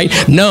service, right?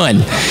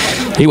 None.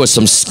 He was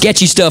some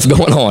sketchy stuff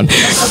going on.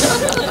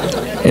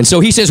 And so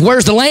he says,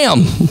 where's the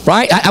lamb,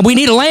 right? We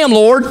need a lamb,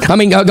 Lord. I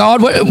mean,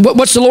 God,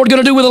 what's the Lord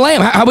going to do with a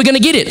lamb? How are we going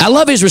to get it? I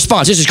love his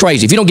response. This is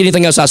crazy. If you don't get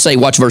anything else I say,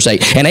 watch verse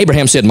 8. And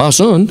Abraham said, my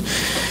son,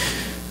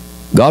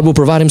 God will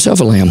provide himself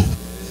a lamb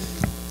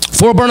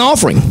for a burnt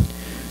offering.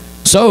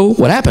 So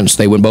what happens?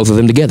 They went both of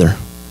them together.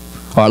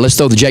 All right, let's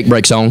throw the Jake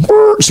brakes on.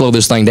 Slow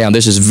this thing down.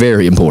 This is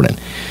very important.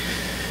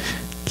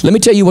 Let me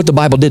tell you what the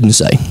Bible didn't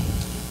say.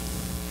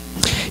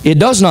 It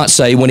does not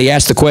say, when he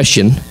asked the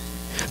question,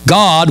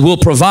 God will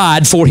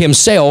provide for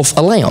himself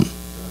a lamb.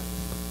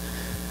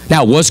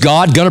 Now, was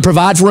God going to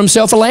provide for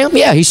himself a lamb?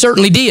 Yeah, he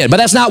certainly did, but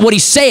that's not what he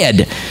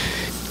said.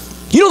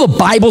 You know, the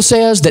Bible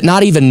says that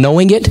not even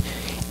knowing it,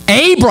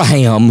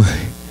 Abraham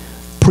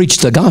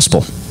preached the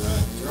gospel.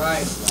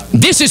 Right.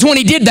 This is when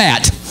he did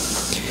that.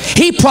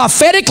 He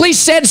prophetically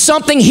said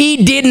something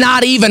he did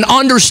not even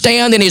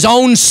understand in his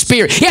own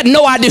spirit. He had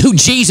no idea who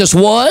Jesus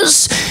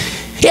was.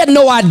 He had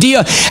no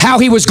idea how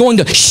he was going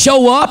to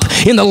show up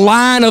in the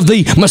line of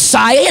the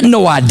Messiah. He had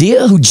no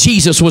idea who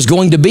Jesus was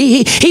going to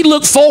be. He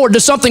looked forward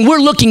to something we're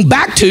looking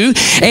back to,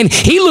 and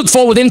he looked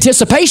forward with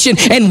anticipation,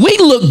 and we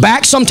look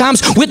back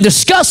sometimes with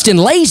disgust and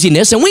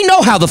laziness, and we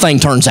know how the thing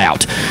turns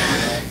out.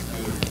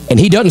 And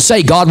he doesn't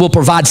say God will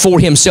provide for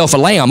himself a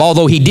lamb.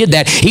 Although he did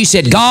that, he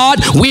said God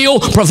will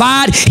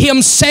provide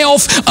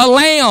himself a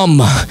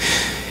lamb.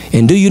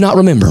 And do you not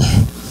remember?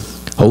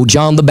 Oh,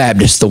 John the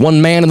Baptist, the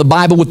one man in the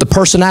Bible with the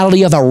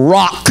personality of a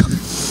rock,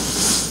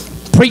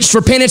 preached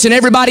repentance and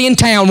everybody in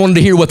town wanted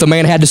to hear what the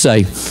man had to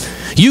say.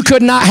 You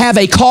could not have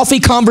a coffee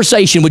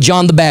conversation with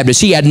John the Baptist.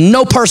 He had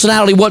no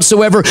personality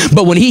whatsoever,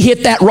 but when he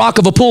hit that rock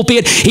of a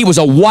pulpit, he was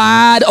a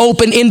wide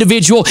open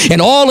individual,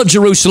 and all of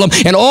Jerusalem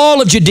and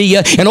all of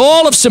Judea and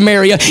all of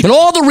Samaria and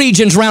all the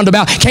regions round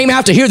about came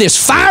out to hear this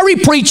fiery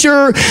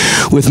preacher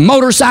with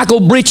motorcycle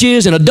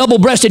breeches and a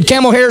double-breasted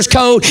camel hair's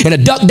coat and a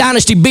Duck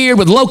Dynasty beard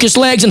with locust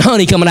legs and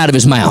honey coming out of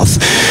his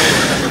mouth.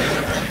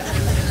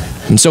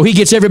 And so he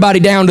gets everybody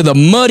down to the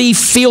muddy,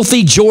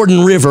 filthy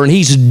Jordan River, and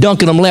he's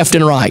dunking them left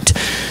and right.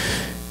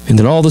 And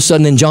then all of a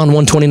sudden in John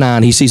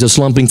 1:29, he sees a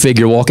slumping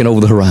figure walking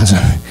over the horizon.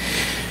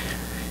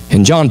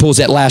 And John pulls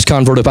that last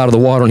convert up out of the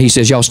water, and he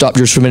says, y'all stop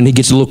just for a minute. He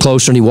gets a little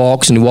closer, and he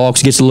walks,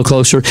 gets a little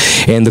closer.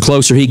 And the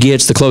closer he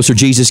gets, the closer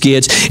Jesus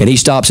gets. And he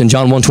stops in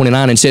John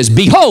 1:29 and says,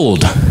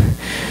 behold,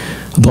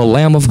 the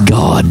Lamb of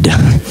God,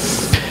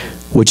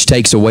 which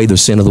takes away the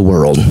sin of the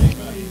world.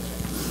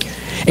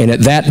 And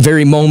at that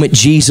very moment,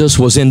 Jesus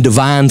was in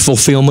divine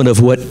fulfillment of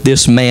what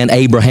this man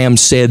Abraham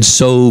said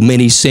so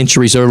many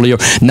centuries earlier.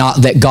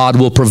 Not that God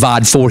will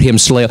provide for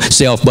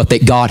himself, but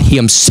that God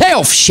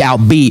himself shall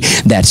be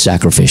that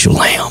sacrificial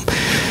lamb.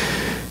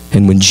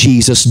 And when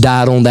Jesus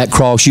died on that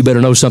cross, you better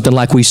know something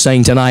like we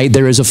sang tonight.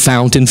 There is a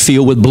fountain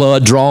filled with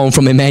blood drawn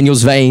from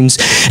Emmanuel's veins,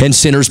 and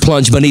sinners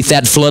plunged beneath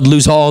that flood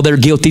lose all their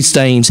guilty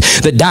stains.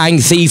 The dying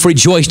thief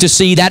rejoiced to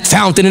see that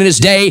fountain in his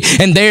day,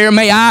 and there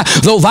may I,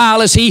 though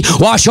vile as he,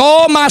 wash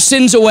all my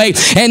sins away.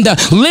 And the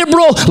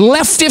liberal,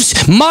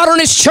 leftist,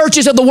 modernist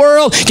churches of the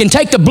world can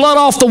take the blood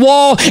off the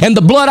wall and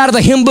the blood out of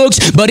the hymn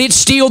books, but it's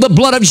still the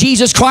blood of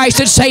Jesus Christ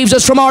that saves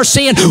us from our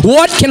sin.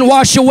 What can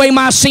wash away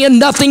my sin?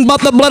 Nothing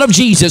but the blood of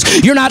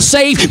Jesus. You're not not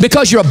saved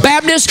because you're a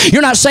Baptist.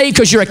 You're not saved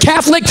because you're a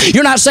Catholic.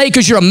 You're not saved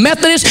because you're a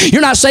Methodist.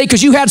 You're not saved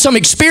because you had some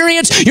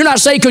experience. You're not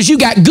saved because you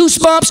got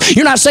goosebumps.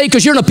 You're not saved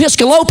because you're an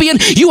Episcopalian.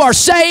 You are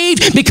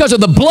saved because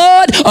of the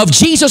blood of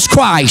Jesus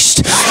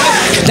Christ.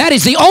 That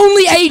is the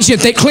only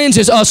agent that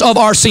cleanses us of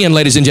our sin,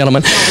 ladies and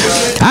gentlemen.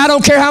 I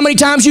don't care how many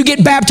times you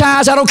get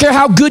baptized. I don't care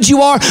how good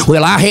you are.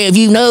 Well, I'll have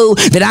you know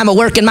that I'm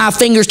working my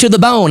fingers to the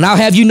bone. I'll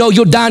have you know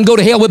you'll die and go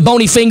to hell with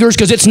bony fingers,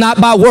 because it's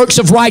not by works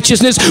of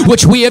righteousness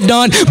which we have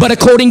done, but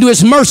according to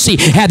His mercy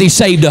hath He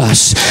saved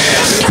us.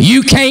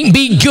 You can't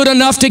be good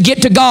enough to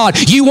get to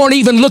God. You weren't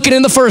even looking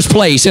in the first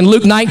place. And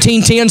Luke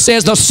 19:10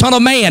 says, the Son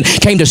of Man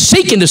came to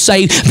seek and to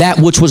save that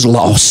which was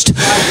lost.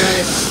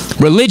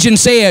 Religion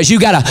says you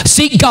got to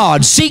seek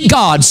God, seek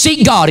God,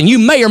 seek God, and you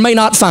may or may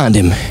not find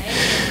Him.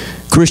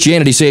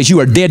 Christianity says you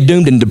are dead,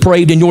 doomed, and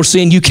depraved in your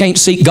sin. You can't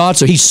seek God,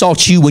 so He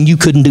sought you when you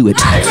couldn't do it.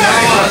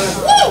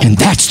 And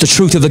that's the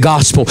truth of the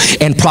gospel.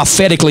 And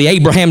prophetically,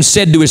 Abraham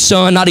said to his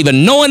son, not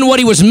even knowing what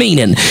he was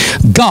meaning,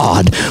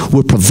 God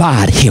would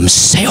provide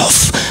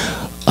Himself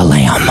a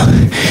lamb.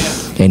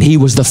 And He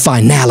was the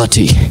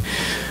finality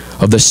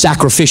of the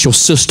sacrificial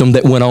system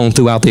that went on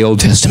throughout the Old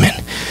Testament.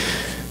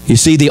 You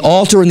see, the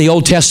altar in the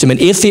Old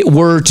Testament, if it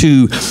were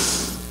to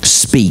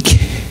speak,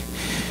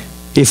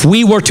 if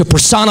we were to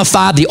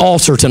personify the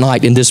altar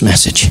tonight in this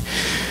message,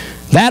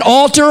 that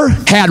altar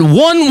had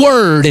one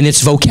word in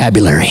its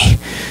vocabulary: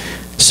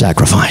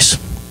 sacrifice.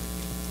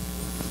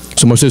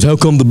 Someone says, how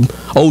come the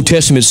Old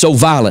Testament is so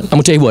violent? I'm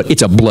going to tell you what,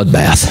 it's a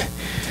bloodbath.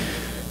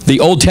 The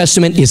Old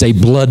Testament is a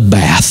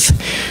bloodbath.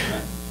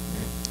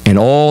 And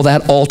all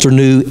that altar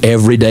knew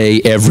every day,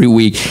 every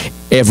week,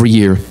 every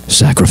year: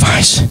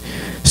 sacrifice,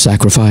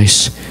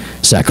 sacrifice,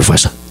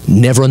 sacrifice.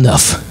 Never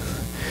enough.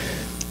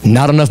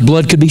 Not enough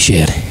blood could be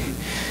shed.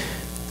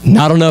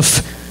 Not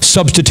enough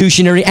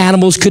substitutionary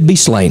animals could be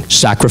slain.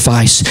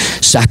 Sacrifice,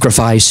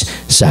 sacrifice,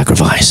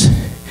 sacrifice.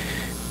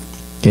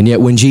 And yet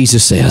when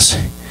Jesus says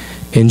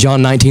in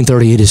John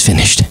 19:30, it is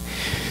finished,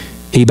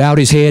 He bowed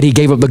His head, He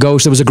gave up the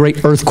ghost. There was a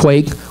great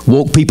earthquake,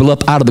 woke people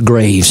up out of the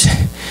graves.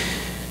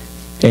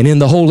 And in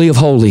the Holy of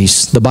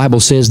Holies, the Bible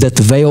says that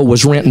the veil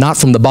was rent not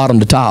from the bottom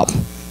to top,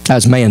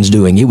 as man's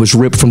doing. It was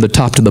ripped from the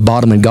top to the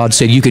bottom, and God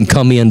said, you can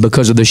come in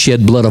because of the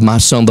shed blood of my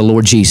Son, the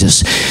Lord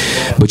Jesus.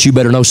 But you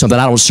better know something.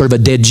 I don't serve a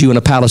dead Jew in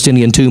a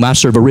Palestinian tomb. I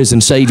serve a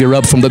risen Savior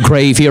up from the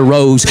grave. He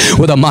arose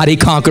with a mighty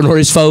conqueror over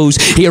His foes.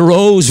 He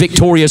arose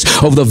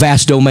victorious over the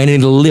vast domain,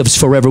 and He lives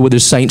forever with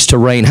His saints to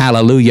reign.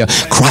 Hallelujah.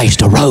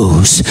 Christ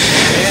arose.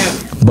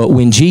 But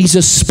when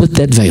Jesus split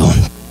that veil,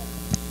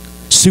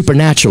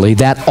 supernaturally,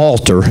 that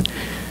altar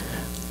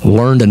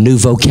learned a new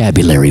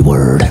vocabulary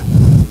word: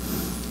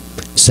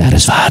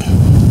 satisfied.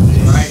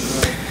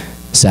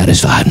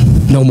 Satisfied.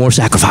 No more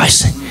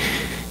sacrifice.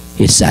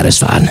 It's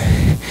satisfied.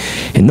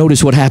 And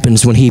notice what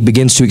happens when He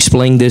begins to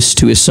explain this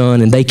to His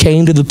son. And they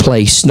came to the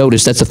place.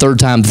 Notice that's the third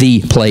time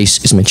the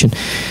place is mentioned.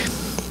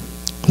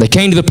 They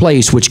came to the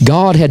place which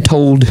God had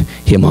told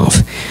him of.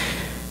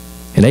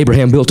 And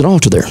Abraham built an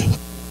altar there.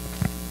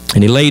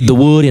 And he laid the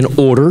wood in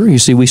order. You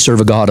see, we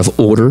serve a God of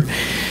order.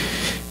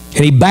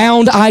 And he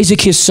bound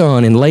Isaac his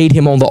son and laid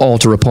him on the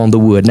altar upon the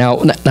wood. Now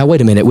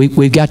wait a minute.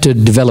 We've got to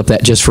develop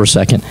that just for a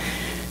second.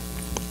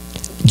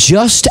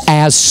 Just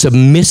as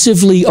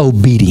submissively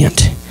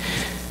obedient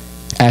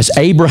as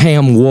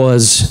Abraham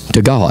was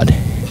to God,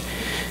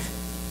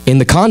 in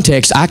the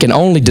context, I can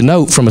only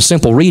denote from a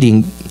simple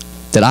reading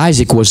that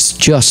Isaac was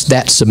just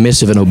that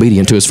submissive and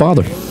obedient to his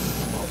father.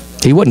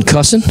 He wasn't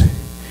cussing.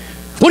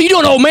 What are you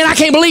doing, old man? I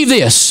can't believe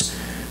this.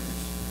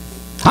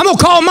 I'm going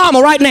to call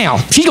Mama right now.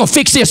 She's going to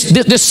fix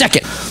this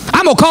second.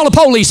 I'm going to call the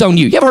police on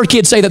you. You ever heard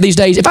kids say that these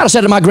days? If I'd have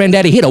said to my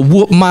granddaddy, he'd have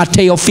whooped my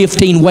tail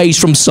 15 ways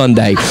from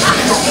Sunday.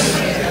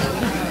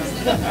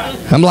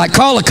 I'm like,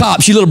 call the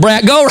cops, you little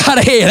brat. Go right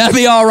ahead. That'd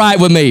be all right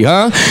with me,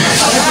 huh?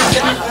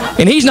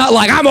 And he's not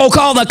like, I'm going to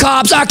call the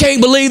cops. I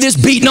can't believe this,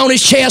 beating on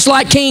his chest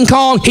like King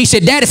Kong. He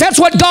said, Dad, if that's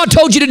what God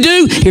told you to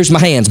do, here's my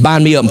hands.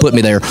 Bind me up and put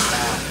me there.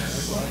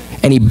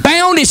 And he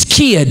bound his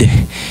kid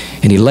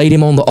and he laid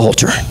him on the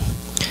altar.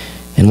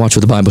 And watch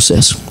what the Bible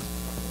says.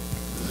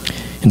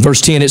 In verse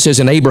 10 it says,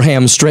 and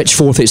Abraham stretched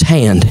forth his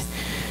hand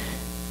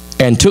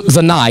and took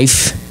the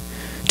knife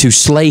to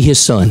slay his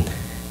son.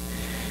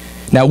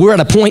 Now we're at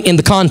a point in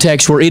the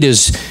context where it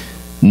is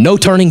no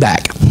turning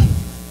back.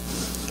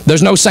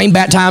 There's no same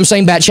bat time,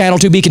 same bat channel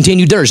to be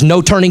continued. There's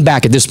no turning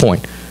back at this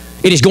point.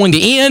 It is going to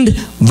end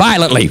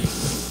violently.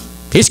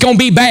 It's going to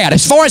be bad.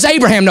 As far as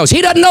Abraham knows,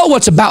 he doesn't know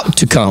what's about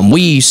to come.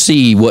 We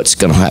see what's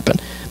going to happen,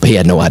 but he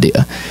had no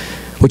idea.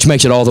 Which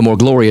makes it all the more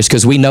glorious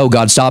because we know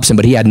God stops him,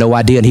 but he had no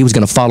idea, and he was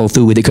going to follow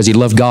through with it because he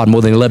loved God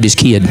more than he loved his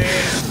kid.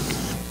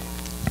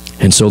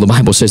 And so the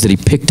Bible says that he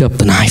picked up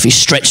the knife. He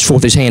stretched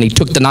forth his hand. He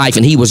took the knife,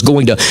 and he was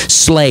going to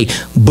slay,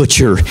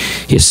 butcher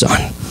his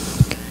son.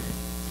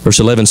 Verse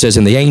 11 says,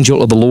 and the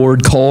angel of the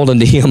Lord called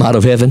unto him out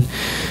of heaven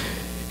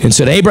and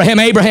said, Abraham,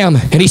 Abraham.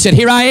 And he said,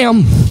 here I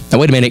am. Now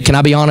wait a minute. Can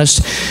I be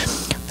honest?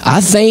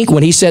 I think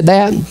when he said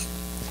that,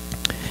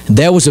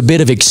 there was a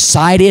bit of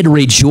excited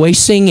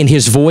rejoicing in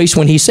his voice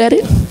when he said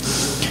it.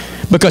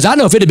 Because I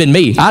know if it had been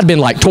me, I'd been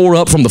like tore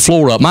up from the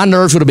floor up. My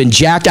nerves would have been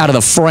jacked out of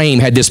the frame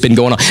had this been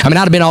going on. I mean,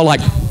 I'd have been all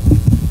like,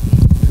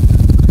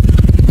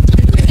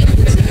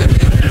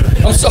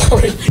 I'm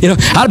sorry. You know,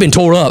 I'd have been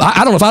tore up.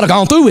 I don't know if I'd have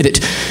gone through with it.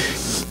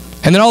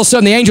 And then all of a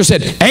sudden the angel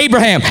said,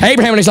 Abraham,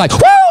 Abraham. And he's like,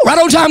 whoa, right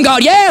on time,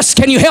 God. Yes,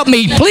 can you help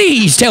me?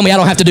 Please tell me I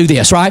don't have to do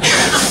this, right?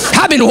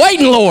 I've been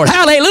waiting, Lord.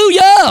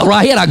 Hallelujah.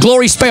 Right, he had a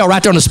glory spell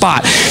right there on the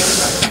spot.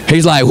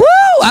 He's like, whoo,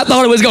 I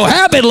thought it was going to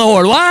happen,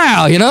 Lord.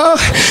 Wow, you know,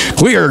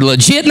 we're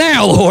legit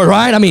now, Lord,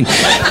 right? I mean,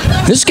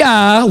 this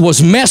guy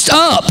was messed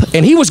up,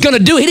 and he was going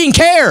to do it. He didn't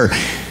care.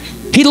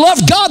 He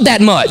loved God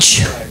that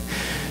much.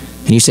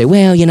 And you say,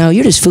 well, you know,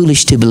 you're just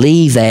foolish to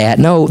believe that.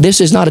 No,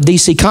 this is not a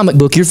DC comic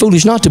book. You're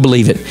foolish not to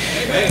believe it.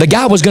 The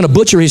guy was going to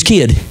butcher his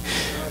kid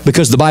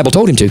because the Bible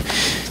told him to.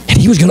 And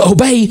he was going to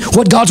obey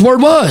what God's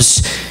word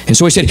was. And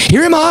so he said,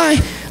 here am I.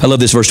 I love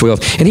this verse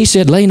 12. And he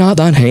said, lay not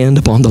thine hand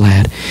upon the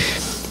lad.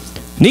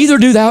 Neither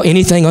do thou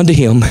anything unto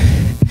him.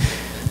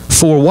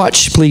 For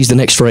watch, please, the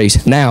next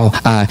phrase. Now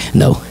I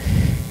know.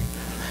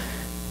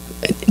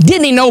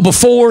 Didn't he know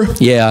before?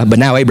 Yeah, but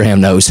now Abraham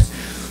knows.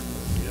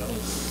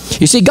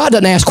 You see, God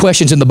doesn't ask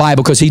questions in the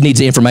Bible because he needs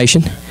the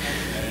information.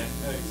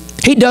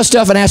 He does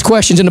stuff and asks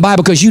questions in the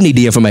Bible because you need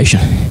the information.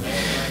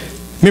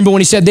 Remember when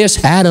he said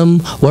this? Adam,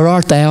 where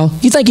art thou?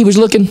 You think he was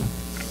looking?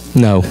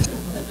 No.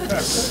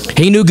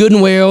 He knew good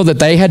and well that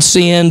they had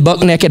sinned,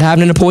 buck naked,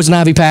 hiding in a poison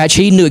ivy patch.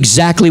 He knew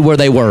exactly where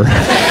they were.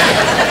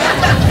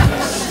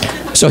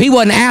 So he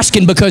wasn't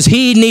asking because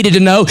he needed to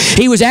know.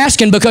 He was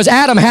asking because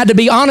Adam had to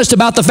be honest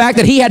about the fact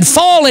that he had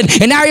fallen,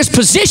 and now his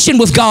position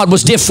with God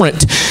was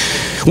different.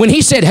 When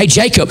he said, hey,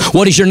 Jacob,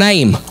 what is your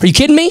name? Are you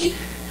kidding me?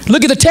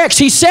 Look at the text.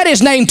 He said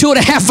his name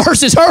 2.5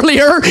 verses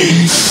earlier.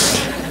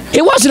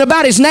 It wasn't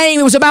about his name.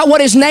 It was about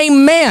what his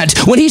name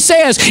meant. When he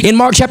says in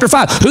Mark chapter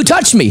 5, who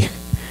touched me?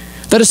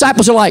 The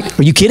disciples are like,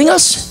 are you kidding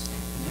us?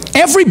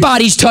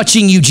 Everybody's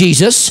touching you,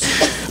 Jesus.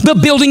 The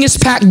building is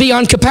packed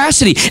beyond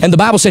capacity. And the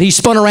Bible said he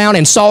spun around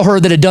and saw her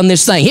that had done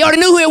this thing. He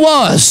already knew who it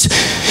was.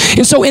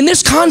 And so in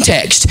this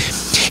context,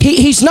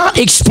 he's not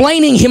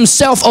explaining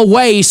himself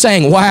away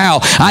saying, wow,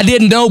 I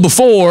didn't know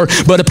before,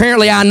 but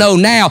apparently I know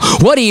now.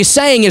 What he is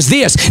saying is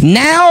this: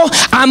 now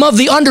I'm of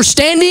the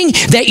understanding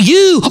that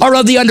you are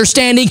of the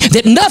understanding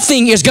that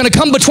nothing is going to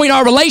come between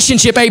our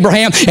relationship,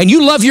 Abraham, and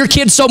you love your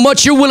kid so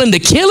much you're willing to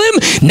kill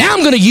him. Now I'm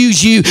going to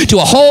use you to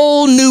a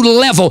whole new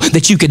level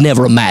that you could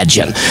never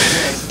imagine.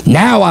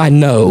 Now I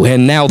know,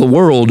 and now the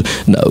world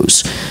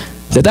knows,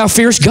 that thou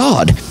fearest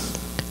God,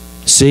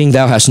 seeing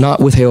thou hast not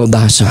withheld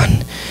thy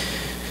son,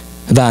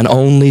 thine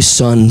only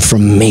son,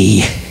 from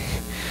me.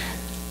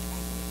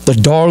 The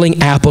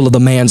darling apple of the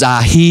man's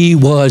eye. He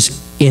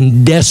was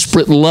in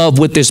desperate love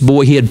with this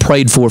boy he had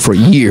prayed for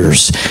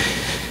years.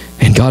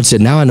 And God said,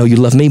 now I know you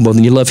love me more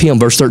than you love him.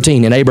 Verse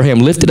 13, and Abraham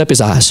lifted up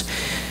his eyes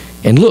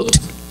and looked,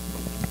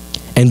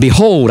 and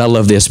behold, I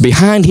love this,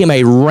 behind him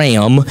a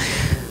ram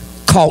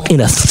caught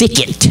in a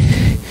thicket.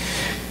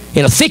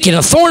 In a thicket,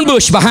 a thorn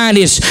bush behind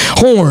his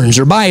horns,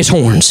 or by his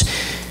horns.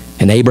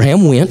 And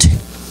Abraham went,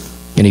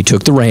 and he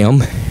took the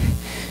ram,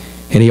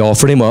 and he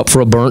offered him up for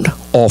a burnt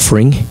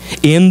offering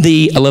in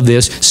the, I love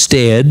this,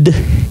 stead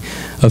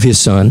of his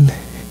son.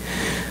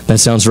 That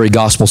sounds very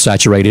gospel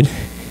saturated.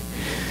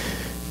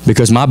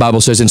 Because my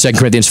Bible says in 2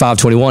 Corinthians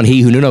 5:21,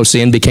 he who knew no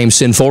sin became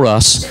sin for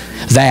us,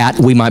 that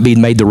we might be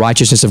made the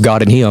righteousness of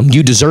God in him.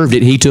 You deserved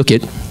it, he took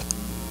it.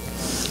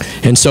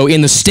 And so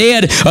in the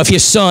stead of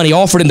his son, he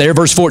offered him there,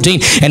 verse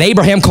 14, and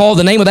Abraham called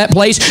the name of that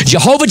place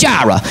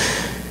Jehovah-Jireh.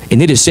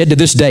 And it is said to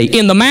this day,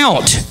 in the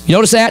mount, you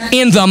notice that?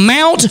 In the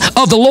mount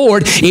of the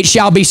Lord it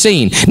shall be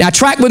seen. Now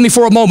track with me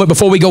for a moment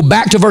before we go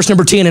back to verse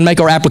number 10 and make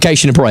our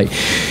application and pray.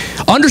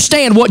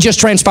 Understand what just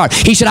transpired.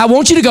 He said, I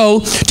want you to go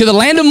to the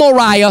land of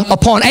Moriah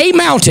upon a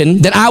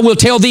mountain that I will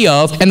tell thee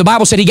of. And the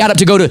Bible said he got up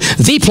to go to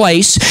the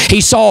place. He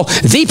saw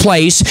the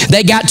place.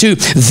 They got to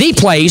the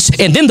place.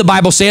 And then the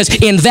Bible says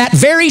in that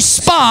very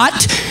spot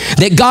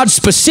that God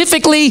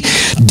specifically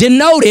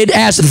denoted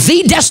as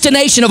the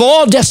destination of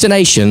all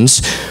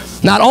destinations,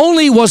 not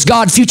only was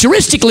God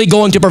futuristically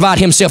going to provide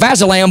himself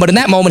as a lamb, but in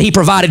that moment he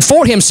provided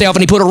for himself,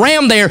 and he put a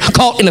ram there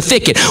caught in a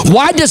thicket.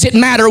 Why does it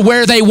matter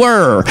where they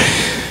were?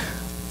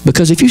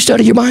 Because if you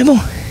study your Bible,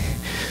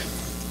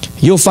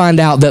 you'll find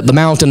out that the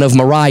mountain of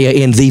Moriah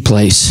in the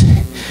place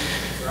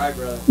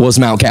was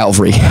Mount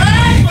Calvary.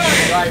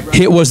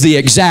 It was the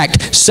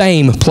exact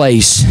same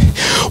place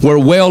where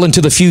well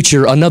into the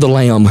future another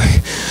lamb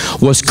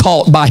was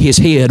caught by his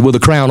head with a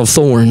crown of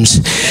thorns.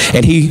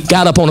 And he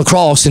got up on a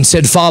cross and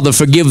said, Father,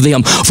 forgive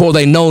them, for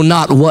they know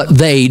not what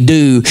they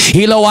do.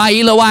 Eloi,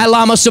 Eloi,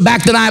 lama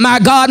sabachthani, my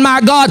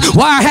God,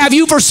 why have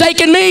you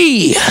forsaken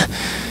me?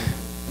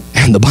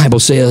 And the Bible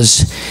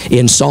says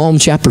in Psalm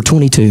chapter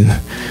 22,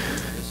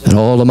 and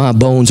all of my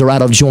bones are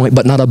out of joint,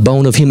 but not a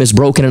bone of him is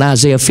broken. And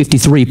Isaiah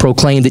 53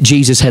 proclaimed that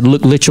Jesus had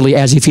looked literally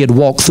as if he had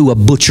walked through a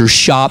butcher's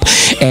shop,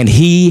 and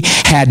he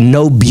had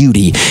no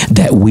beauty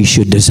that we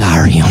should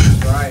desire him.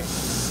 Right.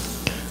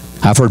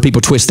 I've heard people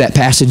twist that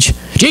passage.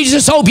 Jesus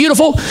is so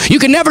beautiful, you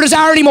can never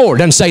desire anymore. It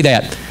doesn't say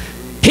that.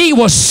 He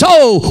was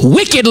so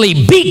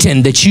wickedly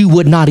beaten that you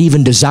would not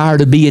even desire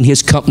to be in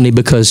his company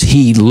because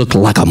he looked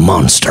like a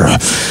monster.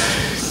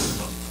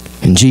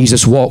 And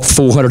Jesus walked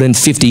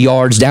 450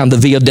 yards down the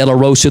Via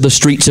Dolorosa, the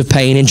streets of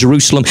pain in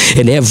Jerusalem,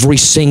 and every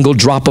single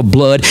drop of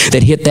blood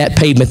that hit that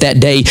pavement that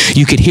day,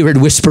 you could hear it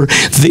whisper,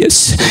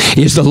 "This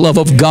is the love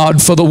of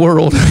God for the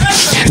world.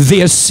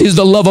 This is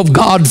the love of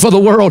God for the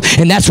world."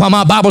 And that's why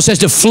my Bible says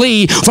to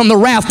flee from the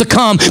wrath to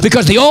come,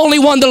 because the only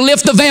one to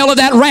lift the veil of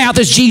that wrath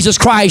is Jesus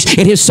Christ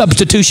in his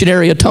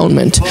substitutionary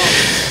atonement.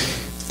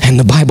 And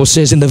the Bible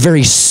says in the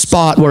very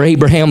spot where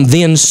Abraham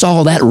then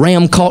saw that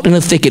ram caught in a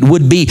thicket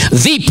would be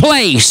the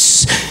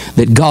place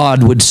that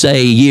God would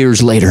say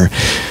years later,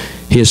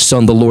 his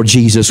son, the Lord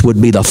Jesus,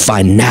 would be the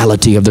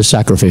finality of the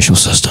sacrificial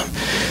system.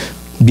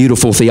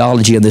 Beautiful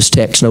theology in this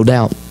text, no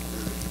doubt.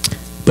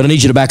 But I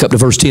need you to back up to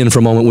verse 10 for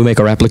a moment. We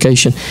make our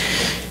application.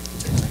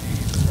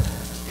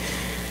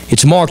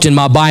 It's marked in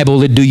my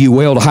Bible. It'd do you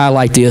well to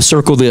highlight this,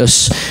 circle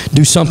this,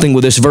 do something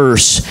with this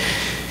verse.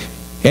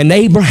 And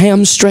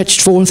Abraham stretched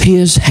forth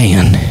his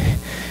hand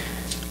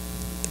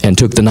and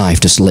took the knife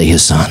to slay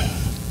his son.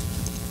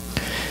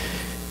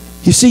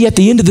 You see, at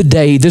the end of the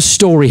day, this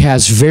story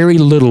has very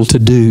little to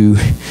do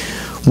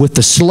with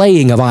the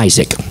slaying of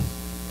Isaac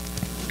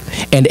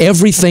and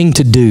everything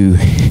to do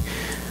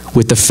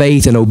with the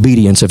faith and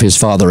obedience of his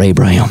father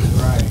Abraham.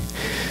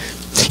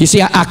 You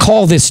see, I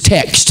call this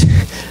text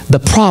the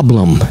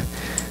problem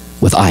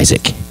with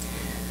Isaac.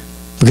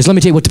 Because let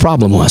me tell you what the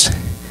problem was.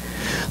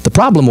 The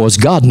problem was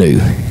God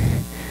knew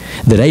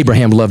that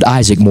Abraham loved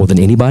Isaac more than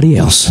anybody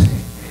else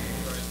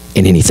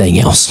and anything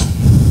else.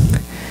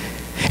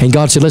 And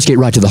God said, let's get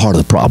right to the heart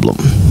of the problem.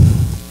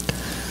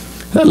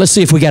 Let's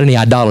see if we got any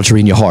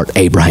idolatry in your heart,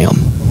 Abraham,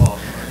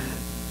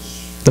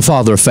 the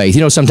father of faith.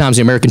 You know, sometimes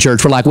in the American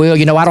church, we're like, well,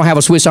 you know, I don't have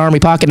a Swiss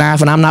Army pocket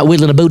knife and I'm not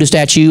whittling a Buddha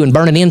statue and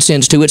burning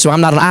incense to it, so I'm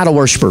not an idol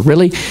worshiper.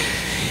 Really?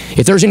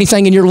 If there's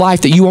anything in your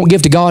life that you won't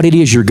give to God, it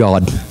is your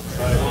God.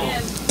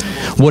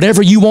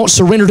 Whatever you won't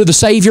surrender to the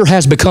Savior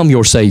has become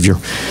your Savior.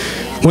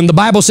 When the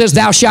Bible says,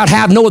 thou shalt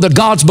have no other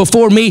gods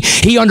before me,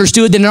 he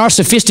understood that in our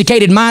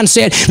sophisticated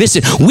mindset,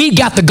 listen, we've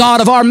got the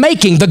God of our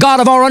making, the God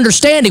of our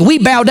understanding. We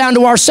bow down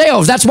to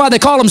ourselves. That's why they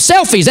call them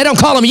selfies. They don't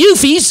call them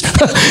eufies.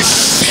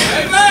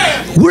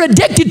 We're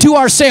addicted to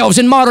ourselves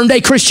in modern day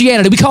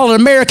Christianity. We call it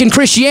American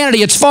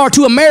Christianity. It's far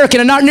too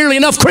American and not nearly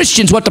enough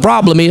Christians, what the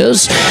problem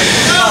is.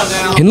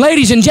 And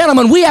ladies and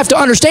gentlemen, we have to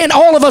understand,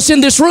 all of us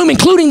in this room,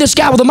 including this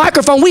guy with a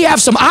microphone, we have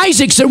some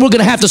Isaacs that we're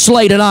going to have to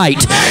slay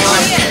tonight.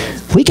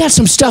 We got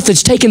some stuff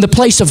that's taken the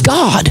place of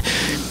God.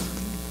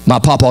 My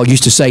papa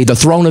used to say, the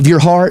throne of your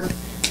heart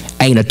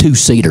ain't a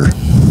two-seater.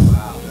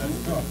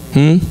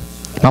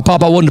 My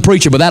papa wasn't a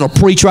preacher, but that'll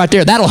preach right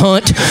there. That'll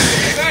hunt.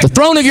 The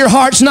throne of your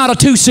heart's not a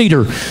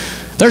two-seater.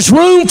 There's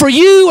room for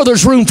you or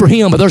there's room for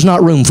him, but there's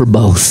not room for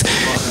both.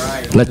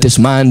 Let this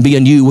mind be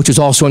in you, which is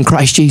also in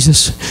Christ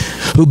Jesus,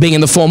 who being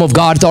in the form of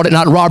God, thought it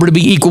not robbery to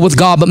be equal with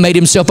God, but made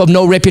himself of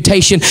no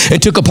reputation, and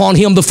took upon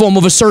him the form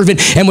of a servant,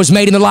 and was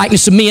made in the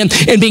likeness of men,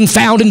 and being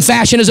found in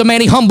fashion as a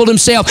man, he humbled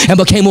himself, and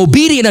became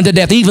obedient unto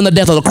death, even the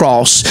death of the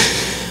cross.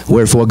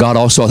 Wherefore God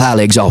also hath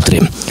highly exalted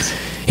him,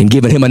 and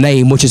given him a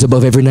name which is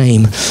above every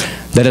name,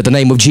 that at the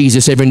name of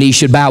Jesus every knee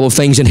should bow, of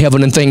things in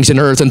heaven and things in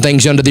earth and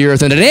things under the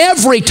earth, and that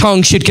every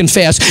tongue should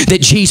confess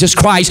that Jesus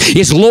Christ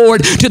is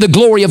Lord, to the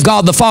glory of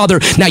God the Father.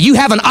 Now you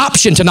have an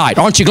option tonight.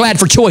 Aren't you glad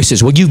for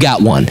choices? Well, you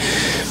got one.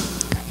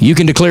 You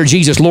can declare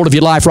Jesus Lord of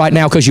your life right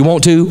now because you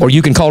want to, or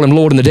you can call him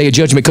Lord in the day of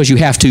judgment because you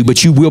have to,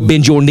 but you will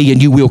bend your knee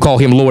and you will call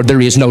him Lord.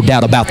 There is no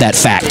doubt about that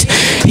fact.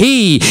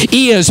 He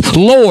is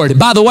Lord.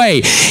 By the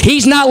way,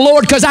 he's not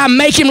Lord because I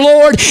make him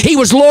Lord. He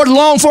was Lord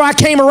long before I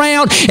came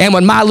around, and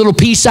when my little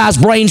pea-sized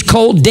brain's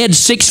cold, dead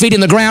 6 feet in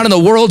the ground, and the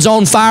world's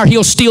on fire,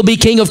 he'll still be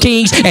King of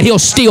Kings, and he'll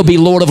still be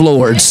Lord of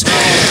Lords.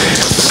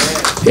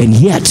 And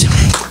yet,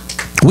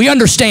 we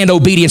understand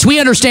obedience. We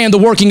understand the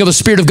working of the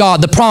Spirit of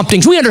God, the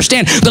promptings. We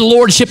understand the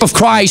Lordship of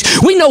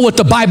Christ. We know what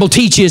the Bible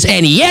teaches,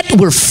 and yet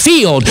we're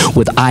filled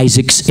with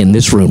Isaacs in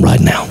this room right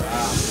now.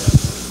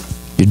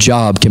 Your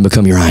job can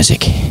become your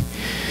Isaac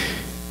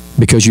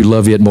because you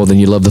love it more than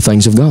you love the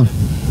things of God.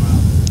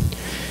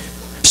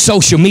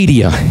 Social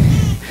media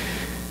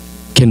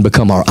can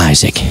become our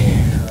Isaac.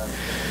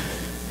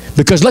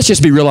 Because let's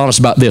just be real honest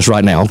about this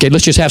right now, okay?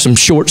 Let's just have some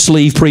short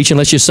sleeve preaching.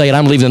 Let's just say it.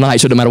 I'm leaving tonight,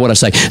 so it doesn't matter what I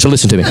say. So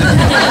listen to me.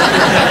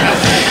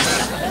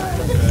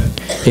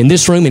 In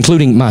this room,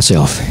 including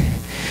myself,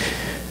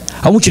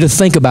 I want you to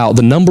think about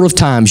the number of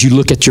times you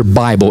look at your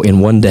Bible in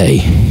one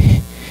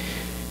day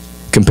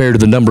compared to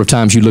the number of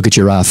times you look at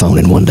your iPhone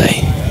in one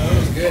day.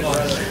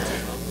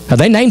 Now,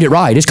 they named it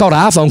right. It's called an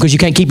iPhone because you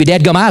can't keep your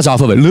dadgum eyes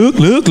off of it. Look,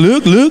 look,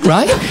 look, look,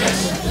 right?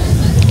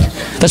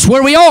 That's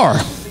where we are.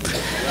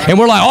 And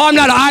we're like, oh, I'm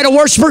not an idol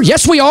worshiper.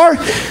 Yes, we are.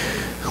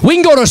 We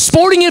can go to a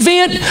sporting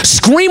event,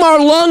 scream our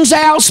lungs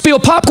out, spill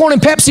popcorn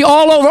and Pepsi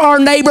all over our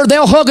neighbor.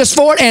 They'll hug us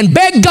for it and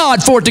beg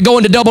God for it to go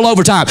into double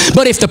overtime.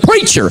 But if the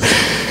preacher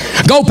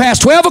go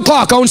past 12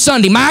 o'clock on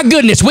Sunday, my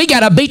goodness, we got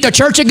to beat the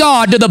Church of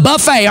God to the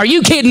buffet. Are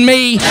you kidding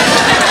me?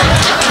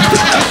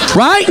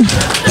 Right?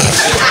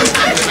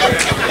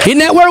 Isn't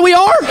that where we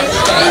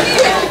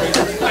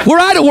are? We're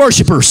idol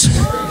worshipers.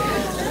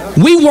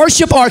 We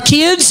worship our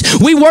kids.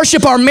 We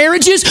worship our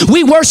marriages.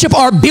 We worship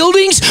our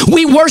buildings.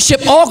 We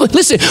worship all.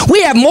 Listen,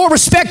 we have more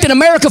respect in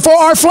America for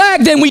our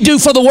flag than we do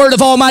for the Word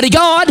of Almighty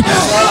God.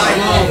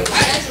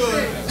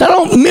 Now,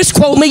 don't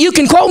misquote me. You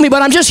can quote me,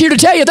 but I'm just here to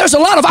tell you there's a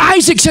lot of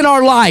Isaacs in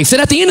our life.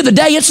 And at the end of the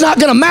day, it's not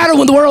going to matter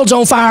when the world's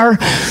on fire.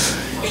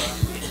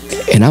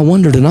 And I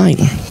wonder tonight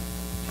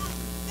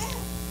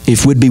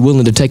if we'd be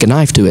willing to take a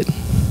knife to it.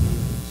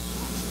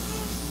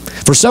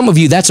 For some of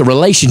you, that's a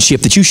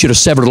relationship that you should have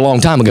severed a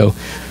long time ago.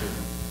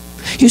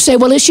 You say,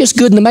 well, it's just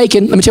good in the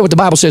making. Let me tell you what the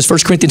Bible says, 1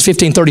 Corinthians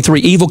 15:33,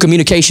 evil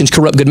communications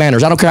corrupt good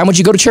manners. I don't care how much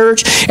you go to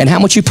church and how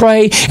much you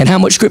pray and how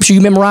much scripture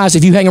you memorize.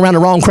 If you hang around the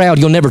wrong crowd,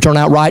 you'll never turn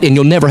out right and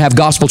you'll never have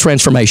gospel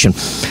transformation.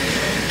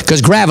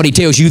 Because gravity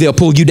tells you they'll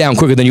pull you down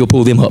quicker than you'll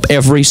pull them up.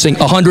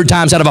 100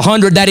 times out of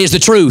 100, that is the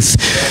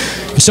truth.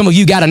 Some of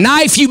you got a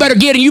knife you better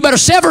get, and you better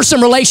sever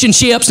some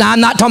relationships. Now,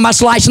 I'm not talking about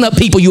slicing up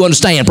people, you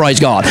understand, praise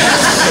God.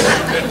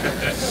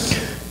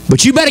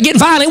 But you better get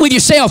violent with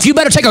yourself. You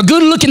better take a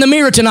good look in the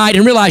mirror tonight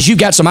and realize you've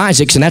got some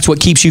Isaacs, and that's what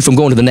keeps you from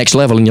going to the next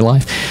level in your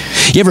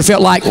life. You ever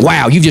felt like,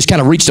 wow, you've just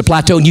kind of reached a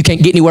plateau and you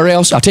can't get anywhere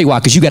else? I'll tell you why,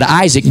 because you got an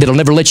Isaac that'll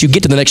never let you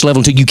get to the next level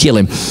until you kill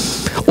him,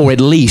 or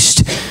at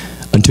least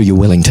until you're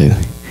willing to.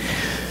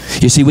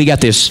 You see, we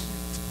got this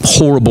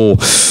horrible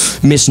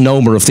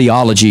misnomer of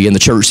theology in the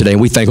church today,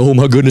 and we think, oh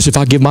my goodness, if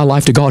I give my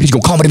life to God, He's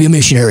going to call me to be a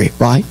missionary,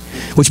 right?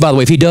 Which, by the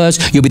way, if He does,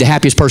 you'll be the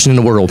happiest person in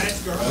the world.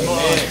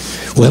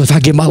 Well, if I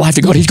give my life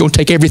to God, He's going to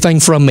take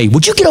everything from me.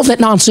 Would you get over that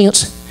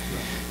nonsense?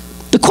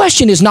 The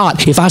question is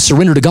not, if I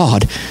surrender to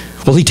God,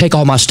 will He take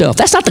all my stuff?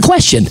 That's not the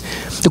question.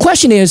 The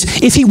question is,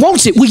 if He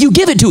wants it, will you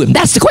give it to Him?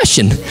 That's the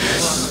question.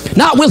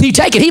 Not will He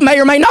take it. He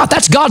may or may not.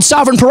 That's God's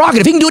sovereign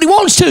prerogative. He can do what He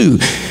wants to.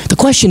 The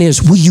question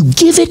is, will you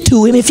give it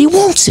to Him if He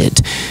wants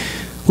it?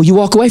 Will you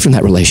walk away from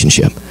that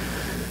relationship?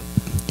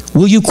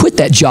 Will you quit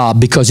that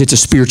job because it's a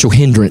spiritual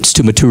hindrance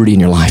to maturity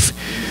in your life?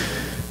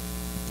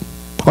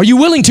 Are you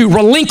willing to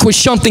relinquish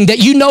something that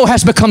you know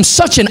has become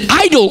such an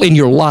idol in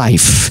your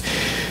life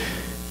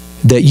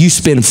that you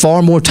spend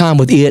far more time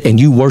with it and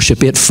you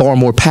worship it far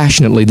more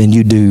passionately than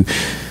you do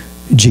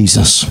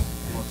Jesus?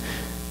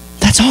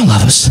 That's all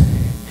of us.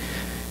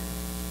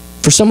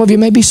 For some of you,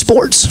 maybe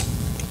sports.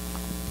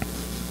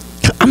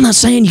 I'm not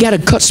saying you got to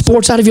cut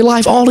sports out of your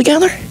life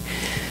altogether.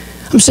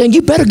 I'm saying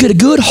you better get a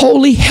good,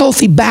 holy,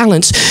 healthy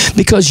balance,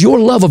 because your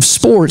love of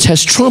sports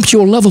has trumped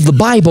your love of the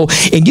Bible,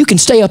 and you can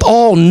stay up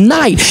all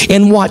night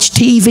and watch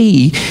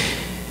TV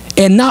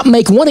and not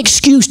make one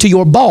excuse to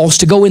your boss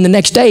to go in the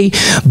next day,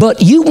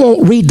 but you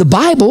won't read the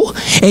Bible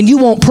and you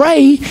won't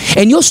pray,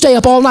 and you'll stay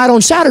up all night on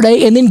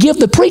Saturday and then give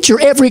the preacher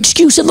every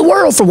excuse in the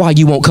world for why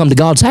you won't come to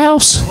God's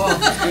house.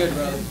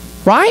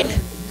 Right?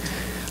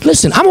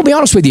 Listen, I'm going to be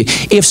honest with you.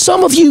 If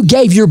some of you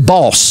gave your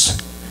boss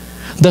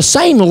the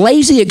same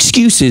lazy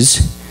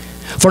excuses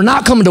for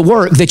not coming to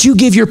work that you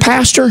give your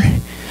pastor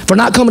for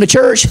not coming to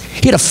church,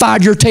 he'd have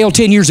fired your tail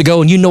 10 years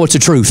ago, and you know it's the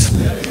truth.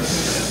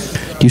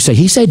 You say,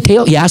 he said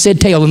tail? Yeah, I said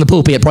tail in the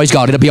pulpit. Praise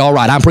God. It'll be all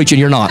right. I'm preaching,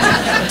 you're not.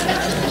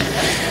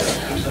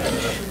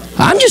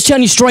 I'm just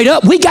telling you straight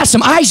up, we got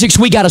some Isaacs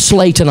we got to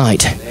slay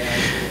tonight.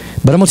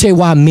 But I'm going to tell you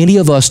why many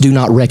of us do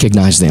not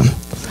recognize them.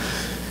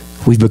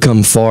 We've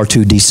become far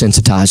too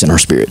desensitized in our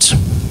spirits.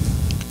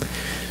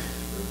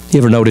 You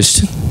ever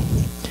noticed?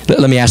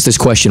 Let me ask this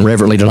question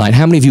reverently tonight.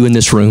 How many of you in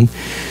this room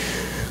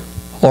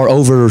are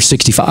over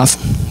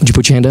 65? Would you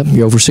put your hand up?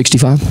 You're over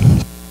 65?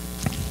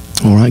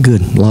 All right,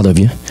 good. A lot of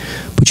you.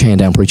 Put your hand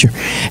down, preacher.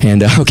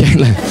 And okay.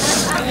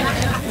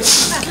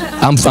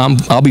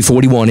 I'll be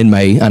 41 in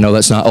May. I know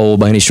that's not old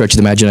by any stretch of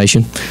the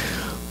imagination.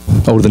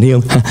 Older than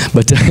him.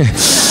 But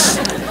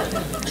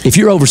if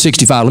you're over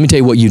 65, let me tell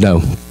you what you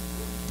know.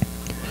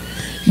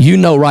 You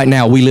know right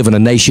now we live in a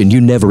nation you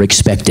never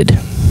expected.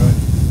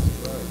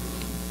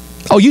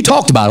 Oh, you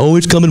talked about, oh,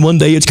 it's coming one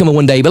day, it's coming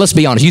one day. But let's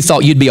be honest, you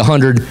thought you'd be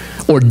 100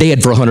 or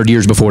dead for 100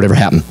 years before it ever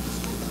happened.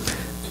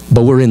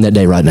 But we're in that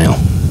day right now.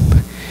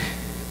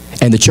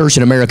 And the church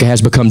in America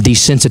has become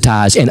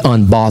desensitized and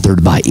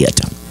unbothered by it.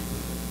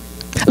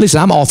 Listen,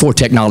 I'm all for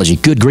technology.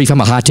 Good grief,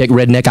 I'm a high-tech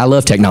redneck. I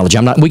love technology.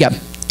 We got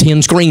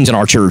 10 screens in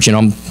our church, and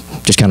I'm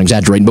just kind of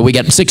exaggerating, but we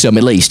got 6 of them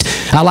at least.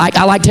 I'm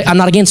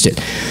not against it.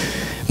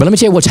 But let me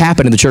tell you what's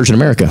happened in the church in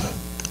America.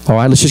 All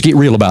right, let's just get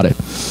real about it.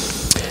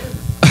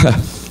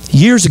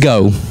 Years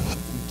ago,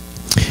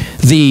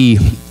 the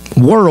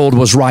world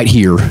was right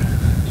here,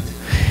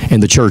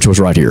 and the church was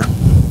right here.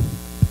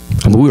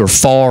 I mean, we were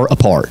far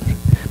apart.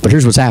 But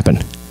here's what's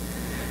happened.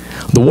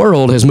 The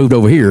world has moved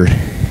over here,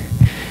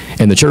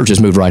 and the church has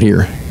moved right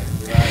here.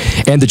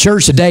 And the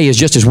church today is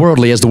just as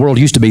worldly as the world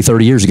used to be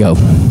 30 years ago.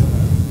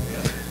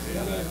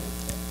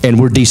 And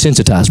we're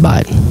desensitized by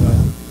it.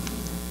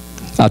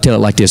 I'll tell it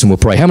like this, and we'll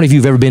pray. How many of you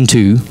have ever been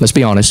to, let's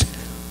be honest,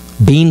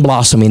 Bean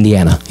Blossom,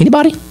 Indiana?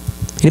 Anybody?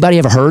 Anybody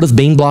ever heard of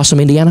Bean Blossom,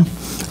 Indiana?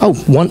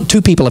 Oh,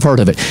 2 people have heard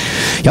of it.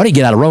 Y'all need to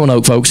get out of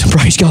Roanoke, folks.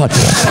 Praise God.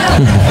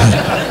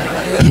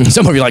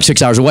 Some of you are like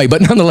 6 hours away,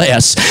 but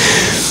nonetheless,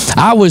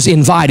 I was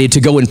invited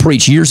to go and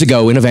preach years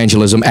ago in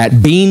evangelism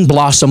at Bean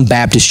Blossom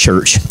Baptist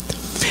Church.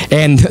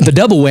 And the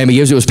double whammy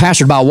is it was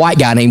pastored by a white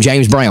guy named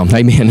James Brown.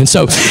 Amen. And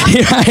so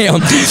here I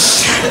am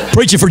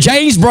preaching for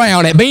James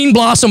Brown at Bean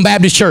Blossom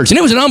Baptist Church. And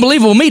it was an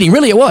unbelievable meeting.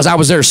 Really, it was. I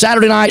was there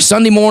Saturday night,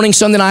 Sunday morning,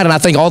 Sunday night, and I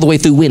think all the way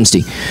through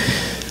Wednesday.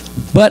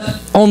 But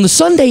on the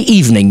Sunday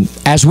evening,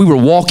 as we were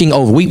walking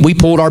over, we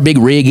pulled our big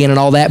rig in and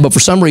all that, but for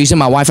some reason,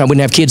 my wife and I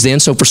wouldn't have kids then,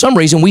 so for some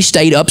reason, we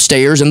stayed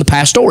upstairs in the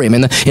pastorium,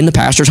 in the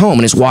pastor's home,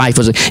 and his wife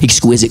was an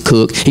exquisite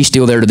cook. He's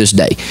still there to this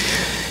day.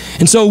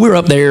 And so we were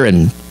up there,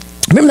 and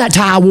remember that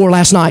tie I wore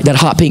last night, that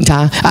hot pink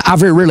tie? I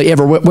very rarely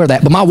ever wear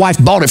that, but my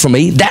wife bought it for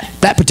me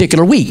that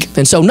particular week,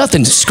 and so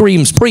nothing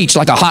screams preach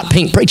like a hot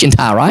pink preaching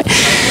tie, right?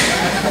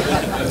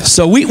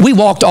 So we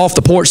walked off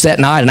the porch that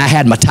night, and I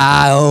had my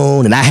tie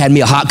on, and I had me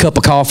a hot cup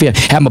of coffee, I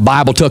had my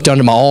Bible tucked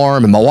under my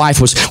arm, and my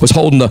wife was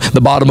holding the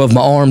bottom of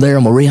my arm there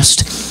on my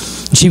wrist.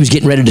 And she was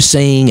getting ready to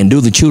sing and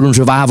do the children's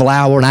revival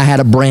hour, and I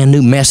had a brand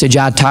new message.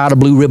 I tied a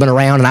blue ribbon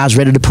around, and I was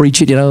ready to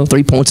preach it,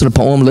 3 points in a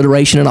poem,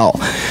 alliteration and all.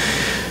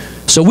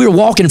 So we were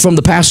walking from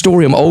the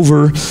pastorium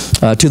over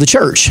to the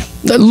church,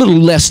 a little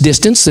less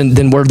distance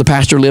than where the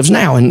pastor lives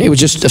now, and it was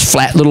just a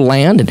flat little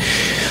land. And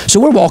so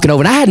we're walking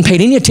over, and I hadn't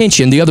paid any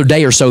attention the other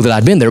day or so that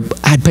I'd been there.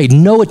 I had paid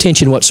no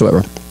attention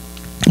whatsoever.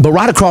 But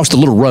right across the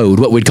little road,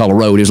 what we'd call a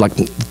road, it was like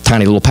a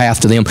tiny little path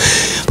to them,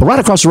 but right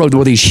across the road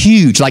were these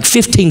huge, like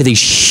 15 of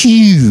these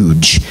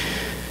huge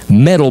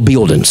metal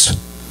buildings,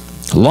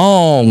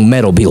 long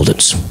metal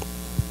buildings.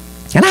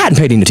 And I hadn't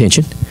paid any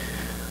attention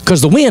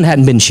because the wind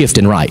hadn't been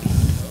shifting right.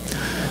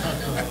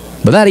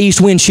 But that east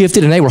wind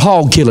shifted, and they were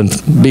hog-killing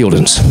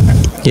buildings.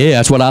 Yeah,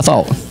 that's what I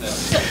thought.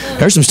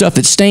 There's some stuff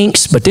that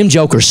stinks, but them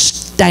jokers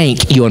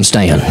stank, you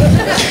understand.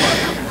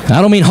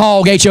 I don't mean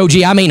hog,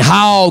 H-O-G. I mean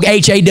hog,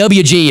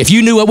 H-A-W-G. If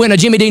you knew what went in a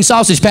Jimmy Dean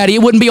sausage patty,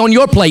 it wouldn't be on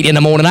your plate in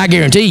the morning, I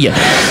guarantee you.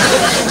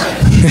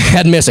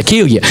 That mess will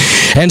kill you.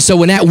 And so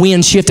when that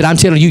wind shifted, I'm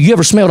telling you, you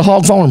ever smelled a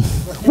hog farm?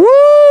 Woo!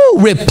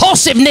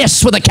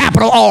 Repulsiveness with a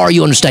capital R,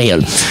 you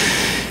understand.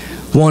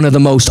 One of the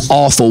most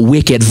awful,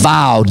 wicked,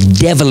 vile,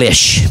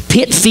 devilish,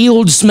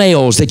 pit-filled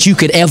smells that you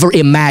could ever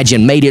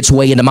imagine made its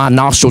way into my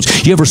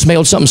nostrils. You ever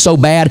smelled something so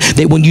bad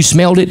that when you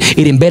smelled it,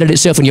 it embedded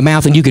itself in your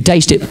mouth and you could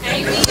taste it?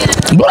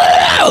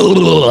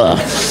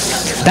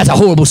 That's a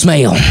horrible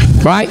smell,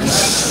 right?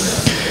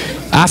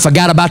 I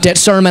forgot about that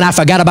sermon. I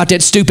forgot about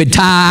that stupid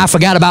tie. I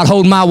forgot about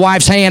holding my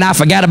wife's hand. I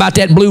forgot about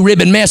that blue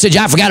ribbon message.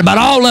 I forgot about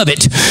all of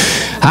it.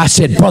 I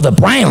said, Brother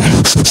Brown,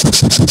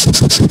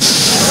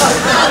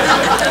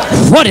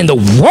 what in the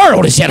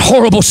world is that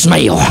horrible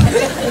smell?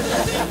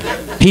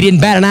 He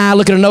didn't bat an eye,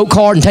 look at a note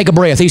card, and take a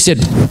breath. He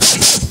said,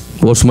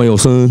 what smell,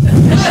 son?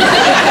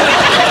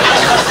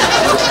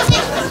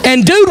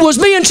 And dude was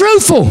being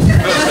truthful.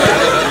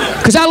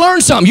 Because I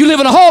learned something. You live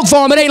in a hog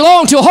farm, it ain't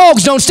long till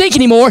hogs don't stink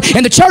anymore.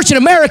 And the church in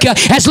America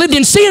has lived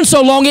in sin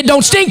so long it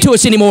don't stink to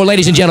us anymore,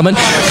 ladies and gentlemen.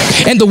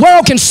 And the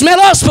world can smell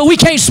us, but we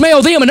can't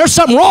smell them. And there's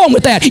something wrong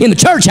with that in the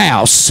church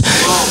house.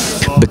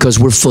 Because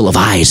we're full of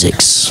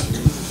Isaacs.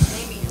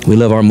 We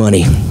love our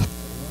money.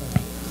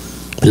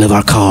 We love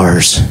our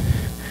cars.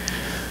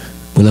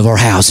 We love our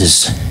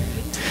houses.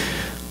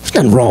 There's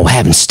nothing wrong with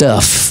having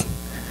stuff.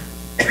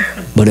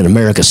 But in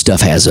America, stuff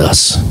has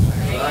us.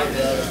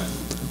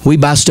 We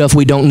buy stuff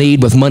we don't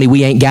need with money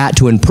we ain't got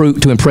to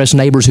impress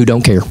neighbors who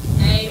don't care.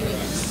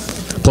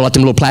 Pull out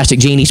them little plastic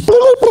genies.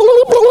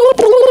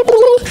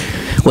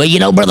 Well, you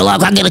know, Brother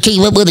Locke, I got to keep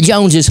up with the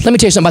Joneses. Let me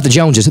tell you something about the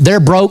Joneses. They're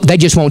broke. They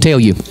just won't tell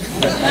you.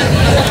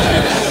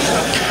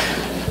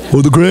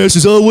 Well, the grass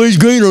is always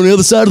greener on the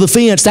other side of the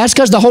fence. That's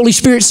because the Holy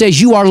Spirit says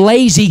you are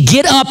lazy.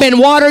 Get up and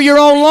water your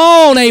own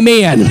lawn.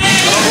 Amen.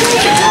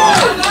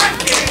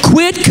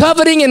 Quit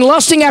coveting and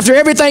lusting after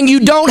everything you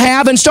don't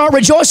have and start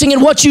rejoicing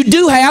in what you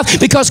do have,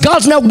 because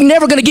God's never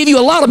going to give you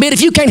a lot of it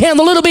if you can't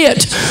handle a little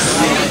bit.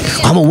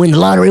 I'm going to win the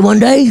lottery one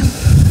day,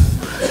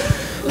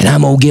 and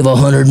I'm going to give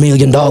 $100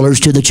 million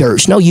to the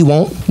church. No, you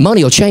won't.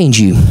 Money will change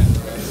you.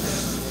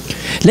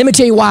 Let me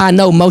tell you why I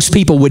know most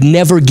people would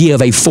never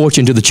give a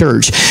fortune to the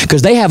church.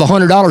 Because they have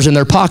 $100 in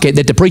their pocket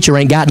that the preacher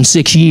ain't got in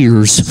 6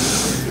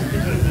 years.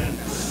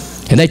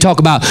 And they talk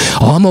about,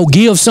 oh, I'm going to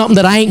give something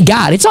that I ain't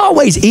got. It's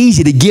always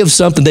easy to give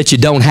something that you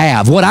don't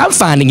have. What I'm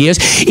finding is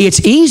it's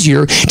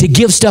easier to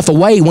give stuff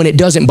away when it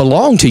doesn't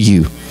belong to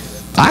you.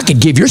 I could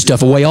give your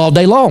stuff away all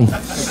day long.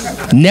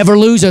 Never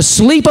lose a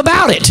sleep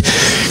about it.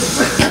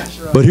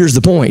 But here's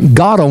the point.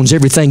 God owns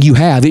everything you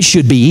have. It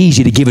should be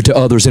easy to give it to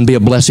others and be a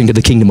blessing to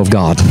the kingdom of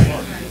God.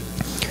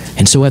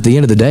 And so at the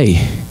end of the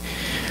day,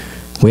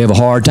 we have a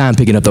hard time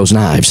picking up those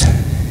knives,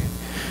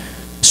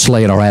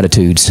 slaying our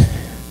attitudes.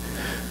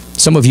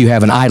 Some of you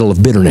have an idol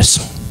of bitterness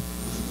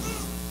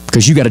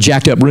because you got a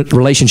jacked up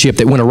relationship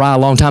that went awry a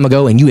long time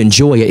ago and you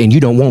enjoy it and you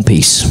don't want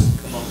peace.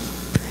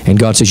 And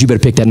God says, you better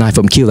pick that knife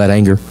up and kill that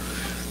anger.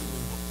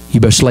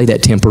 You better slay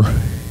that temper.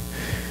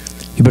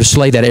 You better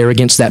slay that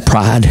arrogance, that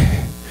pride.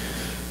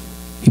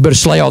 You better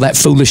slay all that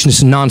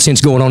foolishness and nonsense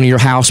going on in your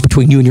house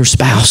between you and your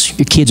spouse.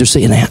 Your kids are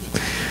seeing that.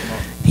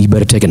 You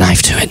better take a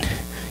knife to it.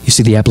 You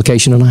see the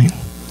application tonight?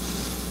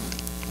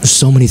 There's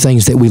so many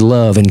things that we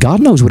love, and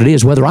God knows what it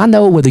is. Whether I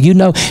know, whether you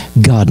know,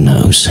 God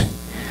knows.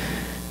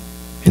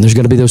 And there's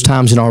going to be those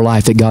times in our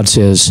life that God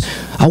says,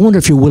 I wonder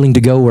if you're willing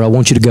to go where I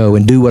want you to go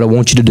and do what I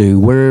want you to do.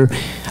 Where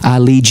I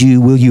lead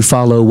you, will you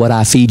follow? What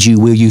I feed you,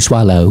 will you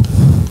swallow?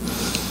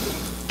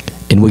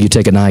 And will you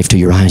take a knife to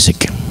your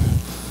Isaac?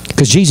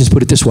 Because Jesus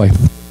put it this way.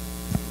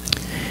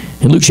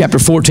 In Luke chapter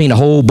 14, a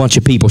whole bunch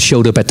of people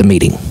showed up at the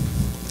meeting.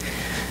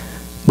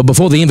 But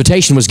before the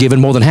invitation was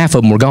given, more than half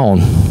of them were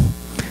gone.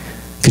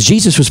 Because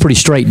Jesus was pretty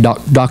straight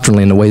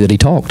doctrinally in the way that he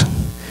talked.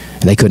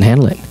 And they couldn't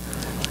handle it.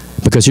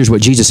 Because here's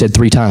what Jesus said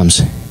 3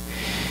 times.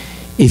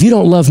 If you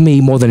don't love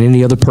me more than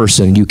any other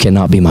person, you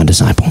cannot be my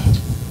disciple.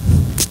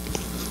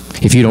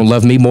 If you don't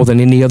love me more than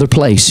any other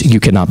place,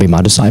 you cannot be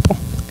my disciple.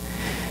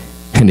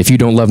 And if you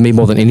don't love me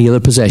more than any other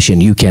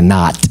possession, you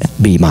cannot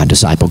be my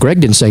disciple.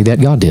 Greg didn't say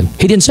that, God did.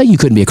 He didn't say you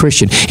couldn't be a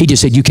Christian. He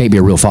just said you can't be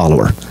a real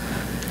follower.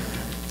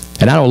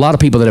 And I know a lot of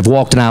people that have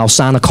walked an aisle,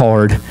 signed a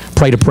card,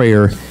 prayed a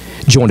prayer,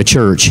 joined a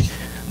church,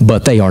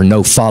 but they are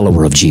no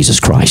follower of Jesus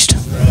Christ.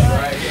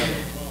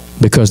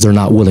 Because they're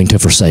not willing to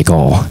forsake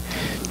all.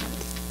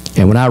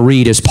 And when I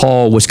read as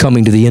Paul was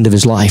coming to the end of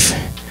his life,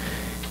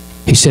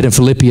 he said in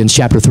Philippians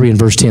chapter 3 and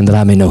verse 10 that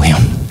I may know him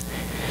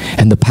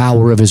and the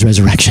power of his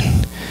resurrection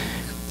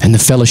and the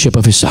fellowship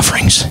of his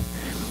sufferings,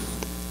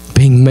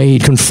 being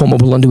made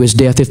conformable unto his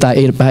death, if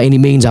by any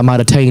means I might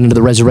attain unto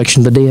the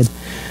resurrection of the dead.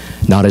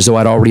 Not as though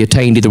I'd already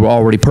attained, either were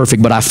already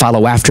perfect, but I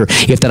follow after,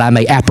 if that I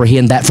may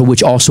apprehend that for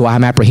which also I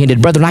am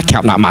apprehended. Brethren, I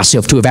count not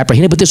myself to have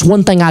apprehended, but this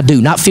one thing I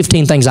do, not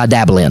 15 things I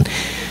dabble in.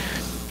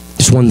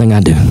 Just one thing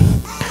I do.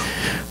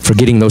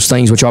 Forgetting those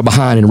things which are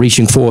behind and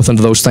reaching forth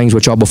unto those things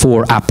which are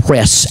before, I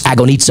press,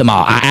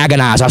 agonizomai, I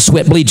agonize, I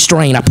sweat, bleed,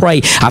 strain, I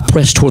pray, I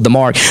press toward the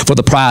mark for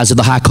the prize of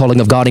the high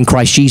calling of God in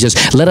Christ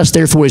Jesus. Let us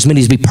therefore, as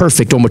many as be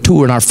perfect or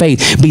mature in our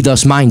faith, be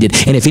thus minded.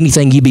 And if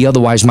anything ye be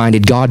otherwise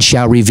minded, God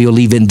shall reveal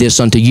even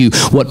this unto you.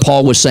 What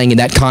Paul was saying in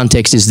that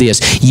context is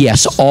this.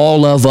 Yes,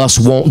 all of us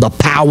want the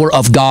power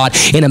of God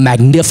in a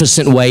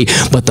magnificent way,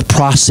 but the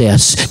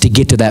process to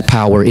get to that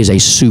power is a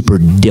super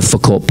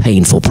difficult,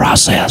 painful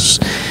process.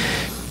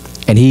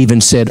 And he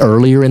even said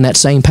earlier in that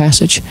same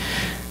passage,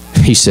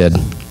 he said,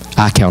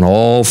 I count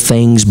all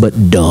things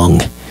but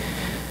dung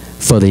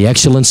for the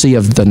excellency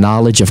of the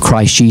knowledge of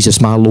Christ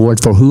Jesus my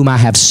Lord, for whom I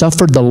have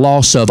suffered the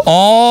loss of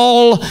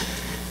all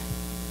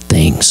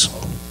things.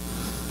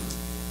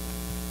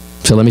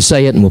 So let me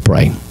say it and we'll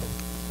pray.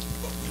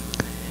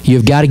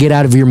 You've got to get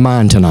out of your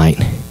mind tonight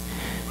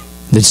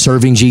that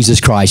serving Jesus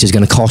Christ is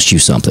going to cost you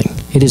something.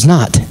 It is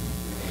not.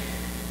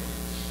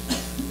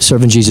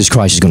 Serving Jesus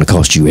Christ is going to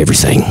cost you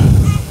everything.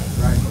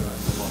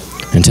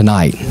 And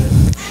tonight,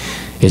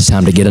 it's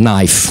time to get a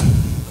knife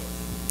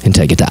and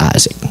take it to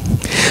Isaac.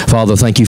 Father, thank you